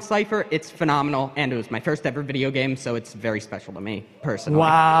Pokemon Cypher. It's phenomenal, and it was my first ever video game, so it's very special to me personally.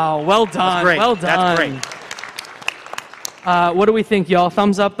 Wow, well done. That's great. Well done. That's great. What do we think, y'all?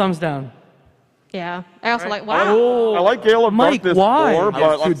 Thumbs up, thumbs down? Yeah. I also like, I wow. like Gale of Mike, Darkness why? more,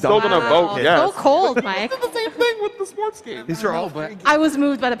 but I'm still going to vote yes. So cold, Mike. It's the same thing with the sports game. These are all. But I was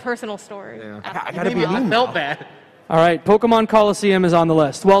moved by the personal story. I gotta be I mean. felt bad. All right, Pokemon Coliseum is on the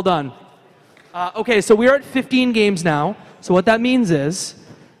list. Well done. Okay, so we're at 15 games now. So what that means is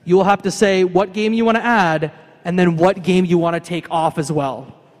you will have to say what game you want to add and then what game you want to take off as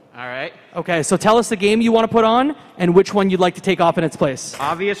well. All right. Okay, so tell us the game you want to put on and which one you'd like to take off in its place.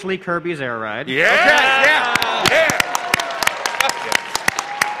 Obviously, Kirby's Air Ride.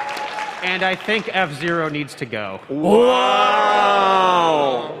 And I think F-Zero needs to go. Wow.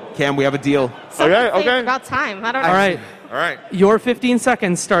 Cam, we have a deal. Okay. About time. I don't know. All right, All right. your 15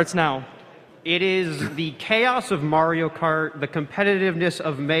 seconds starts now. It is the chaos of Mario Kart, the competitiveness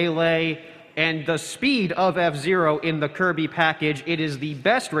of Melee, and the speed of F-Zero in the Kirby package. It is the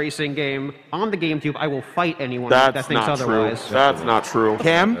best racing game on the GameCube. I will fight anyone that That's thinks not otherwise. true. That's not true.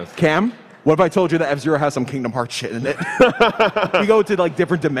 Cam, what if I told you that F-Zero has some Kingdom Hearts shit in it? We go to like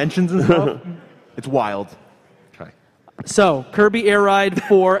different dimensions and stuff. It's wild. Okay. So, Kirby Air Ride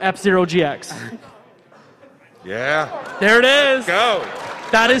for F-Zero GX. Yeah. There it is. Go.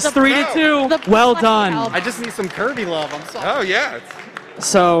 That is 3-2. Well done. I just need some Kirby love. I'm sorry. Oh, yeah.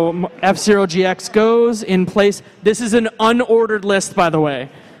 So F-Zero GX goes in place. This is an unordered list, by the way.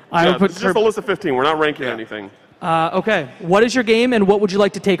 I Yeah, would put this is just a list of 15. We're not ranking anything. okay. What is your game, and what would you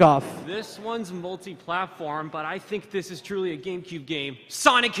like to take off? This one's multi-platform, but I think this is truly a GameCube game.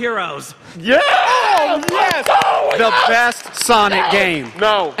 Sonic Heroes. Yeah! Oh, yes! The best Sonic game.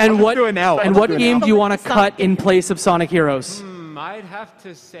 No. And what now. And what game do you want to cut in place of Sonic Heroes? I'd have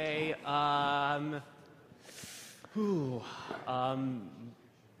to say,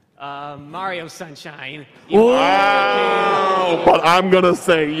 Mario Sunshine. Wow. But I'm going to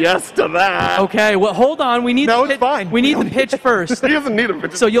say yes to that. Okay. Well, hold on. We need it's fine. We need the pitch first. He doesn't need a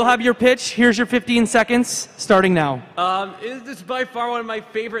pitch. So you'll have your pitch. Here's your 15 seconds, starting now. This is by far one of my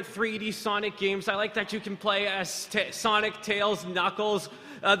favorite 3D Sonic games. I like that you can play as Sonic, Tails, Knuckles.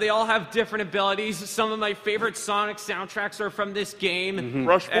 They all have different abilities. Some of my favorite Sonic soundtracks are from this game. Mm-hmm.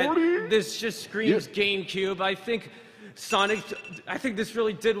 Rush 40? This just screams GameCube. I think this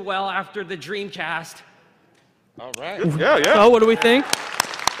really did well after the Dreamcast. All right. Yeah. So what do we think?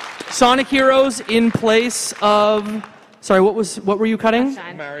 Sonic Heroes in place of... Sorry, what were you cutting?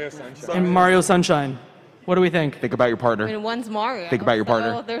 Sunshine. Mario Sunshine. And Mario Sunshine. What do we think? Think about your partner. I mean, one's Mario. Think about your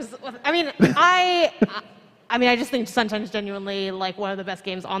partner. I just think Sunshine is genuinely like one of the best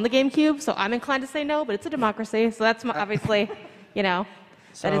games on the GameCube, so I'm inclined to say no, but it's a democracy, so that's obviously, that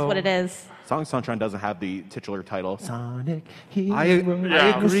is what it is. Sonic Sunshine doesn't have the titular title. Sonic I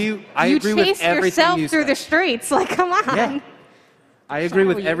Heroes. agree. I You agree with chase everything yourself you through said. the streets, like, come on. Yeah. I agree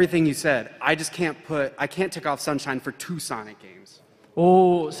with Sorry. everything you said. I just can't take off Sunshine for 2 Sonic games.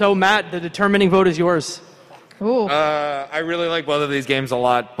 Oh, so Matt, the determining vote is yours. Ooh. I really like both of these games a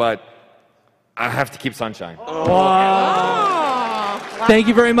lot, but I have to keep Sunshine. Wow. Thank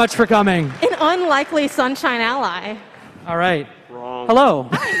you very much for coming. An unlikely Sunshine ally. All right. Wrong. Hello.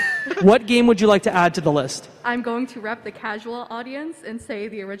 What game would you like to add to the list? I'm going to rep the casual audience and say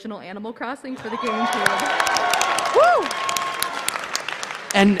the original Animal Crossing for the GameCube. Woo!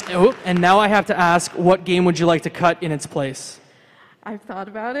 And now I have to ask, what game would you like to cut in its place? I've thought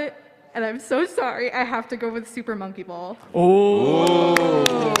about it, and I'm so sorry. I have to go with Super Monkey Ball.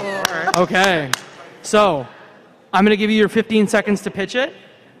 Oh. Okay. So, I'm going to give you your 15 seconds to pitch it,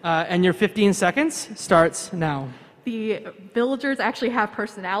 and your 15 seconds starts now. The villagers actually have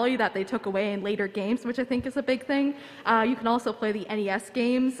personality that they took away in later games, which I think is a big thing. You can also play the NES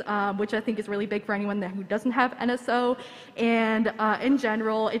games, which I think is really big for anyone who doesn't have NSO. And in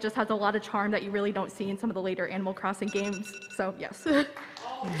general, it just has a lot of charm that you really don't see in some of the later Animal Crossing games. So, yes.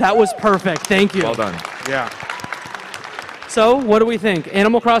 That was perfect. Thank you. Well done. Yeah. So, what do we think?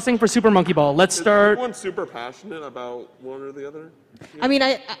 Animal Crossing for Super Monkey Ball. Let's start. Is everyone super passionate about one or the other? I mean,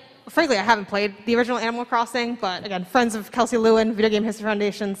 frankly, I haven't played the original Animal Crossing, but again, friends of Kelsey Lewin, Video Game History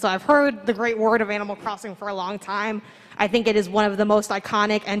Foundation, so I've heard the great word of Animal Crossing for a long time. I think it is one of the most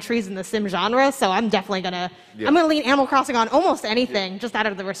iconic entries in the sim genre, so I'm definitely I'm gonna lean Animal Crossing on almost anything, just out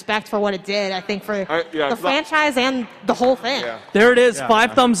of the respect for what it did, I think, for the franchise and the whole thing. Yeah. There it is.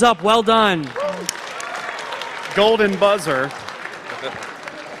 5 thumbs up. Well done. Golden buzzer.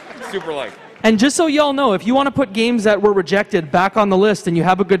 Super like. And just so y'all know, if you want to put games that were rejected back on the list and you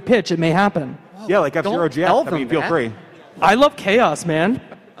have a good pitch, it may happen. Yeah, like F-Zero tell GX. I them mean, feel that. free. I love Chaos, man.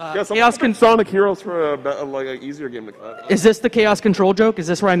 Chaos Sonic Heroes for an easier game to cut. Is this the Chaos Control joke? Is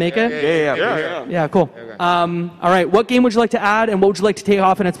this where I make it? Yeah. Yeah, cool. All right, what game would you like to add, and what would you like to take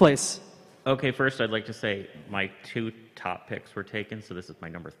off in its place? Okay, first I'd like to say my 2 top picks were taken, so this is my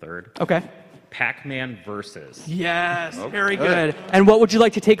number 3rd. Okay. Pac-Man Versus. Yes, very good. And what would you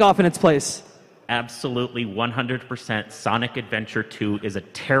like to take off in its place? Absolutely 100% Sonic Adventure 2 is a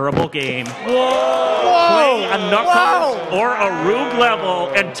terrible game. Whoa! Play a Knuckles or a Rube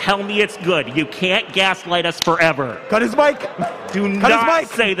level and tell me it's good. You can't gaslight us forever. Cut his mic. Do not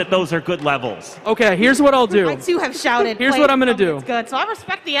say that those are good levels. Okay, here's what I'll do. I too have shouted. Here's "Play what I'm gonna something do. that's good." So I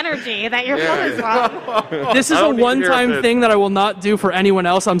respect the energy that you're coming from. This is a one-time thing that I will not do for anyone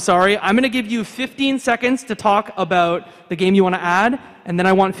else. I'm sorry. I'm going to give you 15 seconds to talk about the game you want to add, and then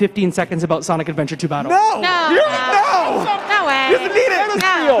I want 15 seconds about Sonic Adventure 2 Battle. No! No way. He doesn't need it.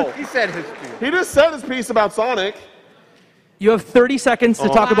 No. He said his spiel. He just said his piece about Sonic. You have 30 seconds to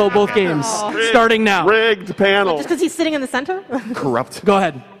talk about both games, starting now. Rigged panel. Just because he's sitting in the center? Corrupt. Go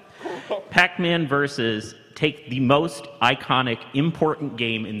ahead. Pac-Man Versus, take the most iconic, important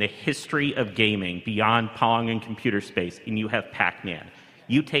game in the history of gaming beyond Pong and computer space, and you have Pac-Man.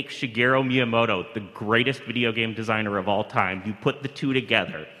 You take Shigeru Miyamoto, the greatest video game designer of all time, you put the two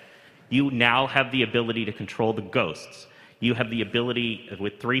together. You now have the ability to control the ghosts. You have the ability,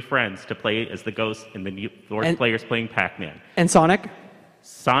 with 3 friends, to play as the ghosts and the 4th players playing Pac-Man. And Sonic?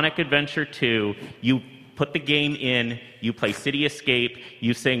 Sonic Adventure 2, you put the game in, you play City Escape,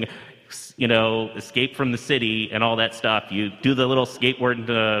 you sing, Escape from the City and all that stuff. You do the little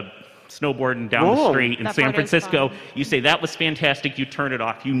snowboarding down the street in San Francisco. You say, that was fantastic, you turn it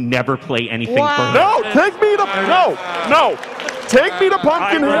off. You never play anything further. No, take me to Take me to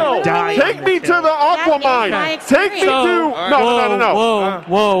Pumpkin Hill. Take me to the Aquamine. Take me to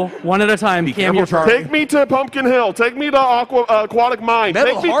Whoa! One at a time. Cam, you're Take me to Pumpkin Hill. Take me to Aquatic Mine.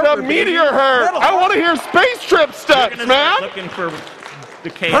 Take me to Meteor Herd. I want to hear Space Trip steps, man. Looking for the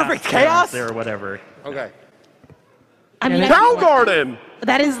chaos. Perfect chaos there or whatever. Okay. I mean, Cow Garden.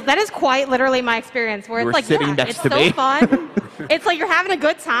 That is quite literally my experience, where it's like, it's so fun. It's like you're having a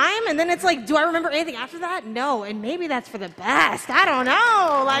good time, and then it's like, do I remember anything after that? No, and maybe that's for the best. I don't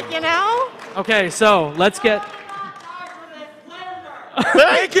know, Okay, so let's get.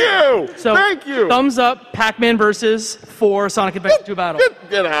 Thank you. So, Thank you. Thumbs up, Pac-Man versus for Sonic Adventure 2 Battle.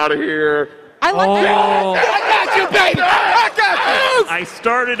 Get out of here. I like I got you, baby. I got you. I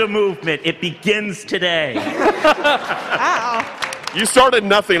started a movement. It begins today. You started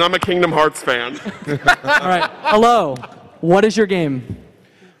nothing. I'm a Kingdom Hearts fan. All right. Hello. What is your game?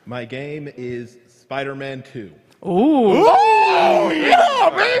 My game is Spider-Man 2. Ooh. Yeah,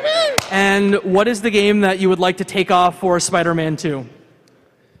 baby. And what is the game that you would like to take off for Spider-Man 2?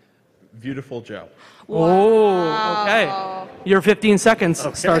 Beautiful Joe. Oh, okay. Your 15 seconds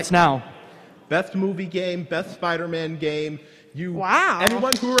starts now. Best movie game, best Spider-Man game.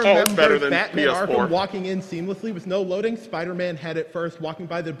 Anyone who it's better remembers than Batman PS4. Arkham walking in seamlessly with no loading, Spider-Man had it first. Walking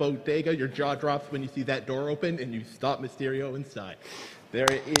by the bodega, your jaw drops when you see that door open and you stop Mysterio inside. There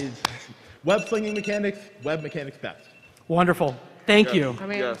it is. Web slinging mechanics, web mechanics best. Wonderful. Thank you.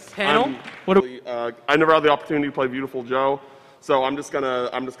 Yes. Panel? I never had the opportunity to play Beautiful Joe, so I'm just gonna.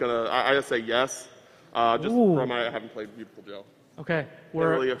 I just say yes. From I haven't played Beautiful Joe. Okay.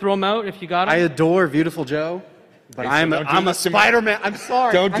 Throw them out if you got them. I adore Beautiful Joe, but I'm a Spider-Man. I'm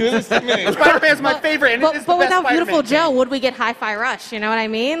sorry. Don't do this to me. Spider-Man's my favorite, and but, it's but the best without Beautiful Spider-Man Joe, would we get Hi-Fi Rush? You know what I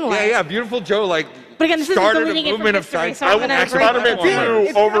mean? Beautiful Joe, But again, this isn't started a deleting it from movement of history, science. so I'm gonna agree Spider-Man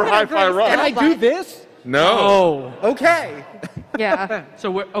with 2 over Hi-Fi Rush. Can I do this? No. Okay. Yeah.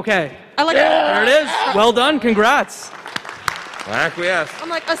 So okay. I like There it is. Well done. Congrats. Acquiesce. I'm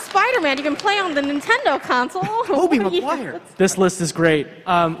like, a Spider-Man you can play on the Nintendo console. Tobey Maguire. This list is great.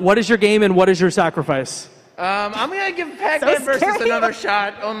 What is your game and what is your sacrifice? I'm going to give Pac-Man versus another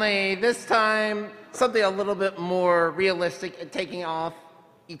shot, only this time something a little bit more realistic and taking off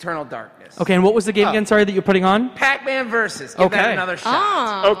Eternal Darkness. Okay, and what was the game again, sorry, that you're putting on? Pac-Man versus. Give that another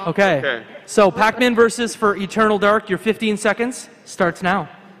shot. Okay. So Pac-Man versus for Eternal Dark, your 15 seconds starts now.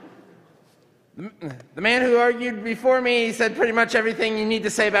 The man who argued before me said pretty much everything you need to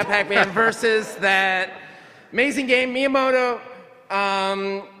say about Pac-Man versus that amazing game, Miyamoto,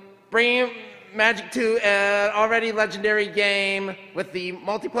 bringing Magic to an already legendary game with the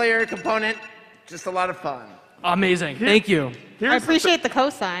multiplayer component. Just a lot of fun. Amazing. Thank you. I appreciate the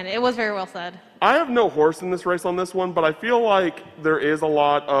cosign. It was very well said. I have no horse in this race on this one, but I feel like there is a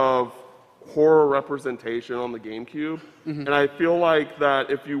lot of horror representation on the GameCube, and I feel like that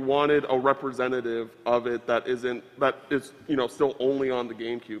if you wanted a representative of it that is still only on the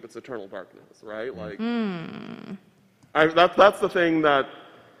GameCube, it's Eternal Darkness, right? Like, that's the thing that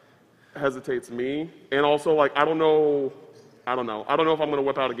hesitates me, and also like I don't know if I'm going to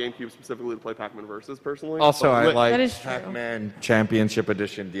whip out a GameCube specifically to play Pac-Man Versus personally. Also, I like is true. Pac-Man Championship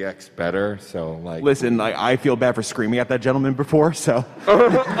Edition DX better. So, like, Listen, I feel bad for screaming at that gentleman before, so.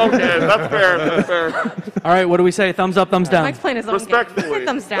 Okay, that's fair. That's fair. All right, what do we say? Thumbs up, thumbs down. Mike's playing his own game. Respectfully.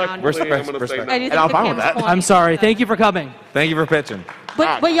 Thumbs down. Respect. I do think I'm the fine with Cam's that. point. I'm sorry. Thank you for coming. thank you for pitching.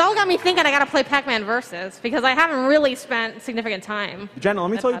 But y'all got me thinking I got to play Pac-Man Versus because I haven't really spent significant time. Jenna,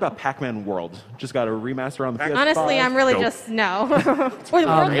 let me tell you about Pac-Man World. Just got a remaster on the PS5. Honestly, I'm really just no. Wait,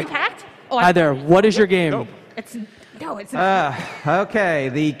 World Impact? Oh, Hi there. What is your game? It's it's Okay,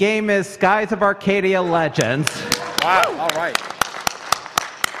 the game is Skies of Arcadia Legends. Wow. All right.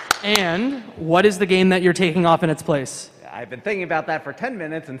 And what is the game that you're taking off in its place? I've been thinking about that for 10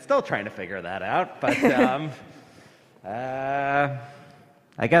 minutes and still trying to figure that out, but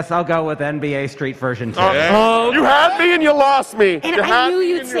I guess I'll go with NBA Street version 2. You had me and you lost me. And I knew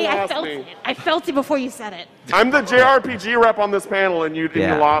you'd say I felt it. I felt it before you said it. I'm the JRPG rep on this panel, and you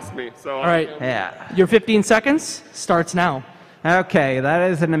Yeah. lost me. So All right. Yeah. Your 15 seconds starts now. Okay, that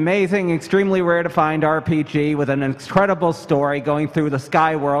is an amazing, extremely rare to find RPG with an incredible story going through the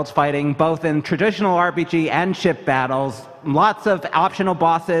Sky Worlds, fighting both in traditional RPG and ship battles. Lots of optional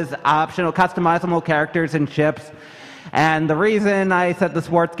bosses, optional customizable characters and ships. And the reason I said the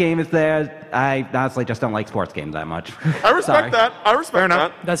sports game is there, I honestly just don't like sports games that much. I respect that. I respect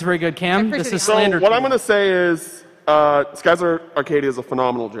that. That's very good, Cam. This is So slander. what I'm going to say is, Skies of Arcadia is a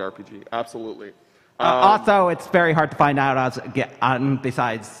phenomenal JRPG. Absolutely. Also, it's very hard to find out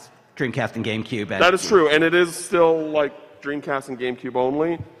besides Dreamcast and GameCube. That is true, and it is still like Dreamcast and GameCube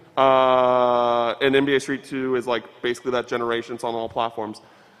only. And NBA Street 2 is like basically that generation. It's on all platforms.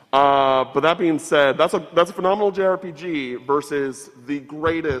 But that being said, that's a phenomenal JRPG versus the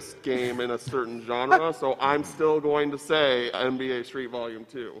greatest game in a certain genre. So I'm still going to say NBA Street Volume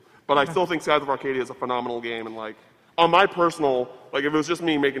 2. But I still think Skies of Arcadia is a phenomenal game, and like on my personal, like if it was just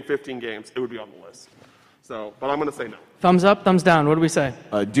me making 15 games, it would be on the list. So, but I'm going to say no. Thumbs up, thumbs down. What do we say?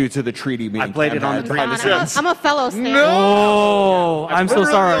 Due to the treaty, I played it on the I'm a fellow Stan. Oh, I'm so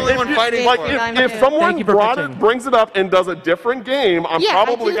sorry. If someone brings it up and does a different game, I'm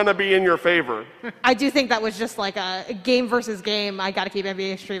probably going to be in your favor. I do think that was just like a game versus game. I got to keep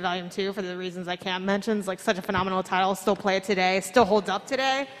NBA Street Volume 2 for the reasons I Cam mentions. Like such a phenomenal title. Still play it today. Still holds up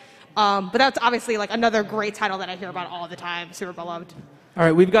today. But that's obviously like another great title that I hear about all the time. Super beloved. All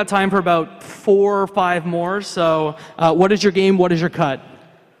right, we've got time for about 4 or 5 more. So, what is your game? What is your cut?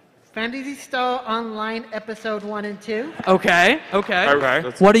 Fantasy Star Online Episode 1 and 2. Okay.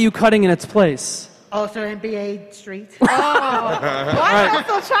 What are you cutting in its place? Also NBA Street. Oh, why am I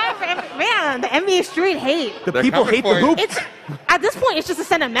still trying for man? The NBA Street hate. The people hate the hoop. It's at this point, it's just to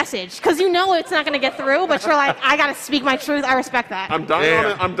send a message because you know it's not going to get through. But you're like, I got to speak my truth. I respect that. I'm dying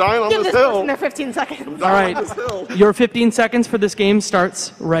on it. I'm dying on Give this this hill. person their 15 seconds. All right, your 15 seconds for this game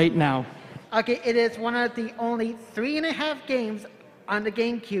starts right now. Okay, it is one of the only 3.5 games on the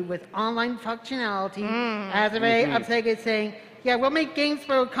GameCube with online functionality. As a very upset is saying, yeah, we'll make games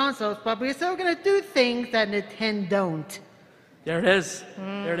for consoles, but we're still going to do things that Nintendo don't. There it is.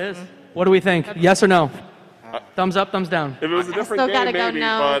 There it is. What do we think? Yes or no? Thumbs up, thumbs down. If it was a different Still game, gotta go maybe,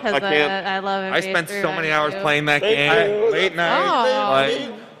 no but I can't. I love it. I spent so many hours playing that game late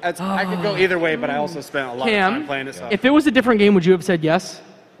night. Oh. I could go either way, but I also spent a lot of time playing it. So. If it was a different game, would you have said yes?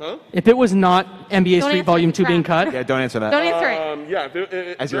 Huh? If it was not NBA Don't Street answer Volume the 2 being trap. cut? Yeah, don't answer that. Don't answer it.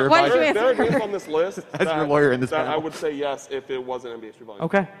 Yeah. As your Why did you advisor. There are answer? games on this list As your lawyer in this that I panel. would say yes if it wasn't NBA Street Volume.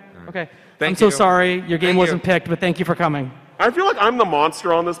 Okay. I'm Thank so you. sorry. Your game Thank wasn't you. picked, but thank you for coming. I feel like I'm the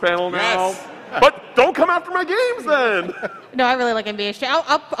monster on this panel now. Yes. But don't come after my games then. No, I really like NBA Street.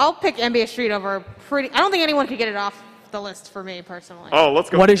 I'll pick NBA Street over pretty. I don't think anyone could get it off the list for me personally. Oh,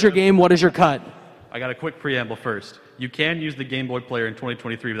 let's go. What is your game? What is your cut? I got a quick preamble first. You can use the Game Boy player in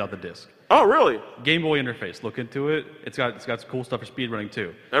 2023 without the disc. Oh, really? Game Boy interface. Look into it. It's got some cool stuff for speedrunning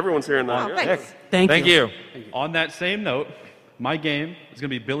too. Everyone's hearing that. Oh, yeah. thanks. Thank you. On that same note, my game is going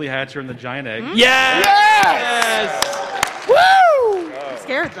to be Billy Hatcher and the Giant Egg. Yes! Woo! I'm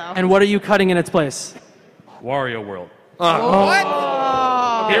scared though. And what are you cutting in its place? Wario World.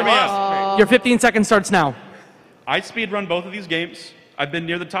 Oh. Hear me out. Your 15 seconds starts now. I speedrun both of these games. I've been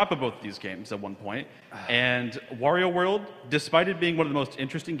near the top of both of these games at one point. And Wario World, despite it being one of the most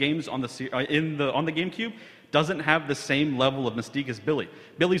interesting games on the GameCube, doesn't have the same level of mystique as Billy.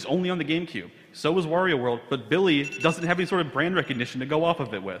 Billy's only on the GameCube. So is Wario World, but Billy doesn't have any sort of brand recognition to go off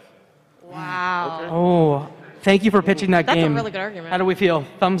of it with. Wow. Oh, thank you for pitching that That's a game. really good argument. How do we feel?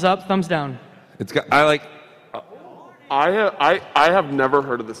 Thumbs up, thumbs down? I have never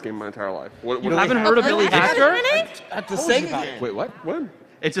heard of this game in my entire life. You haven't heard of Billy Hatcher? At the Sega. Wait, what? When?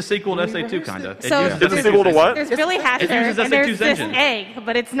 It's a sequel to SA2, kind of. So It's a sequel to what? There's Billy Hatcher, It uses and there's SA2's this engine. egg,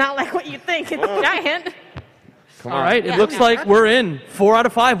 but it's not like what you think. It's giant. All right, it Yeah, looks no. like we're in. 4 out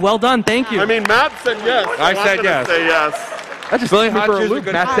of 5. Well done. Thank you. I mean, Matt said yes. I I'm said gonna yes. Say yes. That's just Billy super Hatcher's Luke,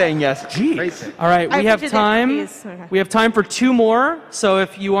 a Matt good- saying yes. Jeez. All right, I we have appreciate the time. please. Okay. We have time for 2 more. So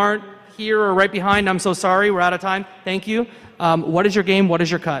if you aren't here or right behind, I'm so sorry. We're out of time. Thank you. What is your game? What is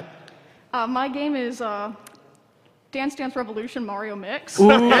your cut? My game is Dance Dance Revolution Mario Mix. Ooh,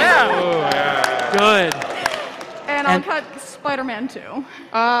 yeah. Good. And I'll cut Spider-Man 2.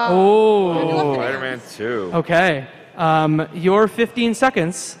 Oh. Spider-Man 2. Okay. Your 15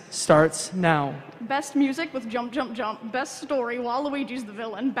 seconds starts now. Best music with Jump Jump Jump. Best story, Waluigi's the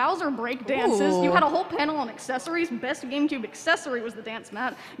villain. Bowser break dances. Ooh. You had a whole panel on accessories. Best GameCube accessory was the dance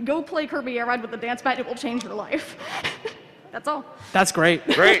mat. Go play Kirby Air Ride with the dance mat. It will change your life. That's all. That's great.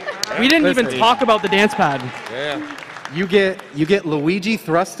 Great. We didn't even talk about the dance pad. Yeah. You get Luigi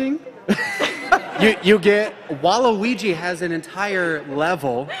thrusting. you get Waluigi has an entire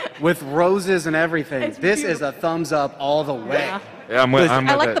level with roses and everything. It's This beautiful. is a thumbs up all the way. Yeah, I'm with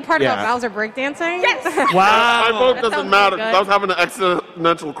I like it. the part Yeah. about Bowser breakdancing. Yes! Wow. My vote That doesn't sounds matter. really 'Cause I was having an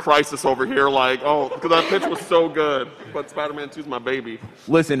existential crisis over here. Like, oh, because that pitch was so good. But Spider-Man 2 is my baby.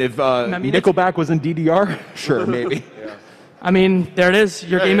 Listen, if mean, Nickelback was in DDR, sure, maybe. I mean, there it is.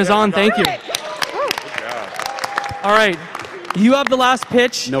 Your game is on. Thank you. All right. You have the last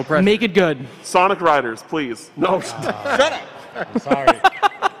pitch. No pressure. Make it good. Sonic Riders, please. No. Sorry.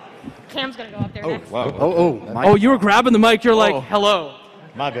 Cam's gonna go up there next. Wow. Oh, you were grabbing the mic. You're like, hello.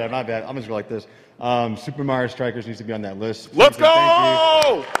 My bad. I'm just go like this. Super Mario Strikers needs to be on that list. Let's Please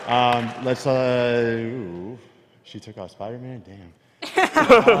and go! thank you. Let's. Ooh, she took out Spider-Man. Damn.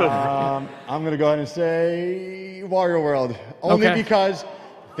 I'm gonna go ahead and say Wario World, only Okay. because.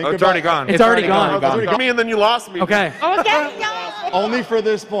 It's already gone. It's already gone. Give me and then you lost me. Okay. Okay, yeah. Only for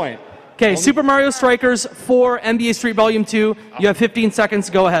this point. Okay, Super Mario Strikers 4 NBA Street Volume 2. You have 15 seconds.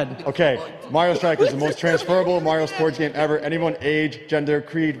 Go ahead. Okay, Mario Strikers is the most transferable Mario sports game ever. Anyone, age, gender,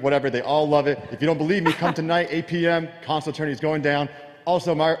 creed, whatever, they all love it. If you don't believe me, come tonight, 8 p.m. Console tourney is going down.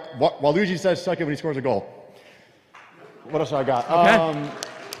 Also, Waluigi says suck it when he scores a goal. What else I got? Okay.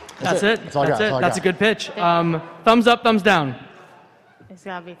 That's it. That's all I got. That's all I That's a got. good pitch. Thumbs up, thumbs down. It's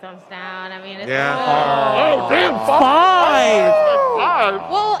gotta be thumbs down. I mean, it's Oh, damn. 5.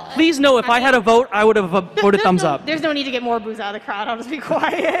 Well, Please know, if I had a vote, I would have voted thumbs up. There's no need to get more booze out of the crowd. I'll just be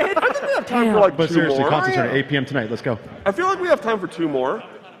quiet. Time for like But two seriously, more. console tourney, 8 p.m. tonight. Let's go. I feel like we have time for 2 more.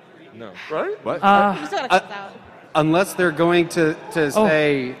 No. Right? What? You still gotta cut this out. Unless they're going to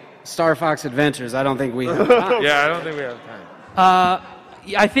say Star Fox Adventures, I don't think we have time. Yeah, I don't think we have time.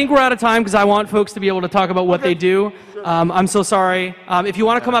 I think we're out of time because I want folks to be able to talk about what they do. I'm so sorry. If you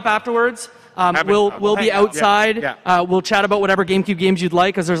want to come up afterwards, we'll be outside. Yeah. We'll chat about whatever GameCube games you'd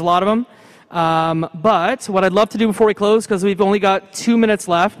like because there's a lot of them. But what I'd love to do before we close, because we've only got 2 minutes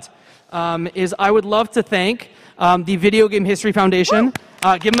left, is I would love to thank the Video Game History Foundation.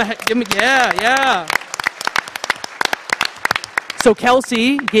 Give them yeah. So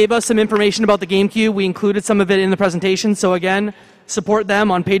Kelsey gave us some information about the GameCube. We included some of it in the presentation. So again, support them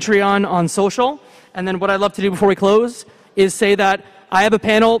on Patreon, on social. And then what I'd love to do before we close is say that I have a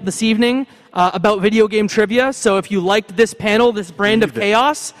panel this evening about video game trivia. So if you liked this panel, this brand of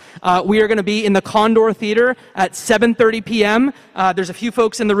chaos, we are going to be in the Condor Theater at 7:30 p.m. There's a few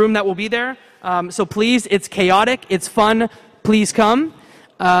folks in the room that will be there. So please, it's chaotic, it's fun. Please come.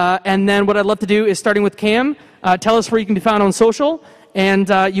 And then what I'd love to do is, starting with Cam, tell us where you can be found on social. And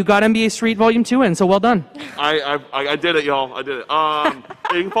you got NBA Street Volume 2 in, so well done. I did it, y'all. I did it.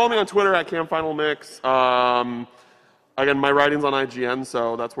 You can follow me on Twitter at CamFinalMix. Again, my writing's on IGN,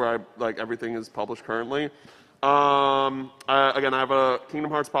 so that's where everything is published currently. Again, I have a Kingdom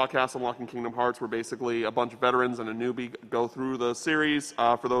Hearts podcast, Unlocking Kingdom Hearts, where basically a bunch of veterans and a newbie go through the series.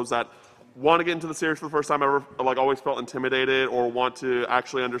 For those that want to get into the series for the first time ever, always felt intimidated or want to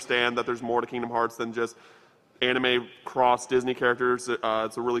actually understand that there's more to Kingdom Hearts than just anime cross Disney characters.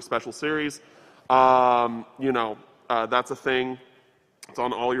 It's a really special series. That's a thing. It's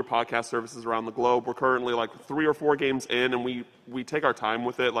on all your podcast services around the globe. We're currently 3 or 4 games in, and we take our time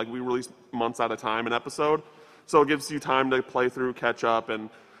with it. We release months at a time an episode, so it gives you time to play through, catch up, and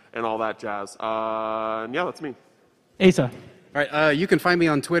all that jazz. And yeah, that's me. Asa. All right, you can find me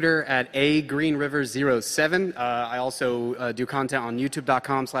on Twitter at agreenriver07. I also do content on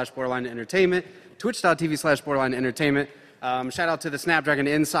youtube.com/borderline entertainment, twitch.tv/borderline entertainment. Shout out to the Snapdragon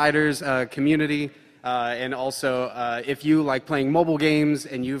Insiders community. And also, if you like playing mobile games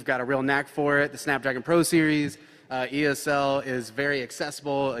and you've got a real knack for it, the Snapdragon Pro Series, ESL is very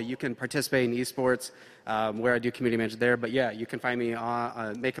accessible. You can participate in esports where I do community management there. But yeah, you can find me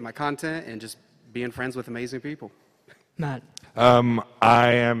making my content and just being friends with amazing people. Matt.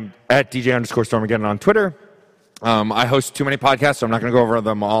 I am at DJ_Stormageddon on Twitter. I host too many podcasts, so I'm not going to go over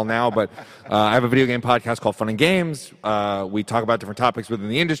them all now, but I have a video game podcast called Fun and Games. We talk about different topics within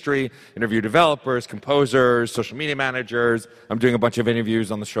the industry, interview developers, composers, social media managers. I'm doing a bunch of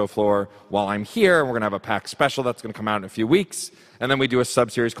interviews on the show floor while I'm here. We're going to have a PAX special that's going to come out in a few weeks. And then we do a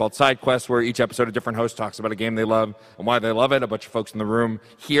sub-series called Side Quest, where each episode a different host talks about a game they love and why they love it. A bunch of folks in the room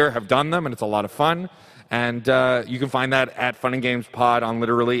here have done them, and it's a lot of fun. And you can find that at Fun and Games Pod on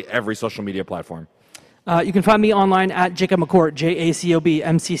literally every social media platform. You can find me online at Jacob McCourt,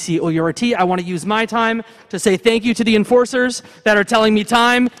 JACOB_MCCOURT. I want to use my time to say thank you to the enforcers that are telling me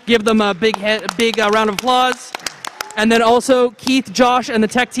time. Give them a big round of applause. And then also Keith, Josh, and the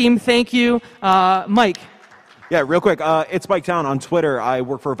tech team, thank you. Mike. Yeah, real quick, it's Mike Town on Twitter. I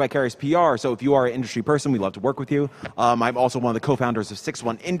work for Vicarious PR, so if you are an industry person, we'd love to work with you. I'm also one of the co-founders of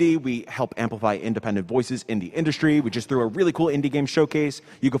 6-1 Indie. We help amplify independent voices in the industry. We just threw a really cool indie game showcase.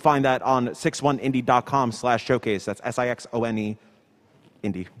 You can find that on 61indie.com/showcase. That's SIXONE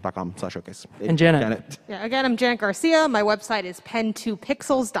indie.com/showcase. And Janet. Yeah, again, I'm Janet Garcia. My website is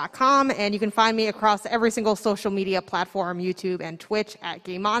pen2pixels.com, and you can find me across every single social media platform, YouTube and Twitch at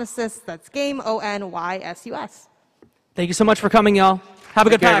GameOnysus. That's Game ONYSUS. Thank you so much for coming, y'all. Have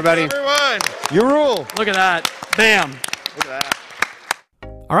a good PAX. everybody. Everyone, you rule. Look at that. Bam. Look at that.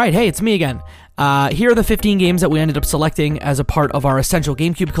 All right, hey, it's me again. Here are the 15 games that we ended up selecting as a part of our Essential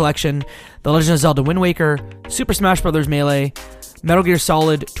GameCube collection: The Legend of Zelda Wind Waker, Super Smash Bros. Melee, Metal Gear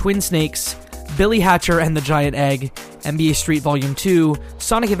Solid, Twin Snakes, Billy Hatcher and the Giant Egg, NBA Street Volume 2,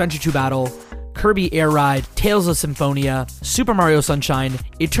 Sonic Adventure 2 Battle, Kirby Air Ride, Tales of Symphonia, Super Mario Sunshine,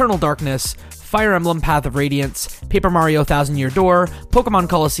 Eternal Darkness, Fire Emblem Path of Radiance, Paper Mario Thousand Year Door, Pokemon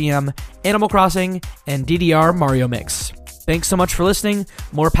Colosseum, Animal Crossing, and DDR Mario Mix. Thanks so much for listening.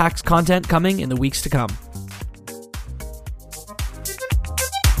 More PAX content coming in the weeks to come.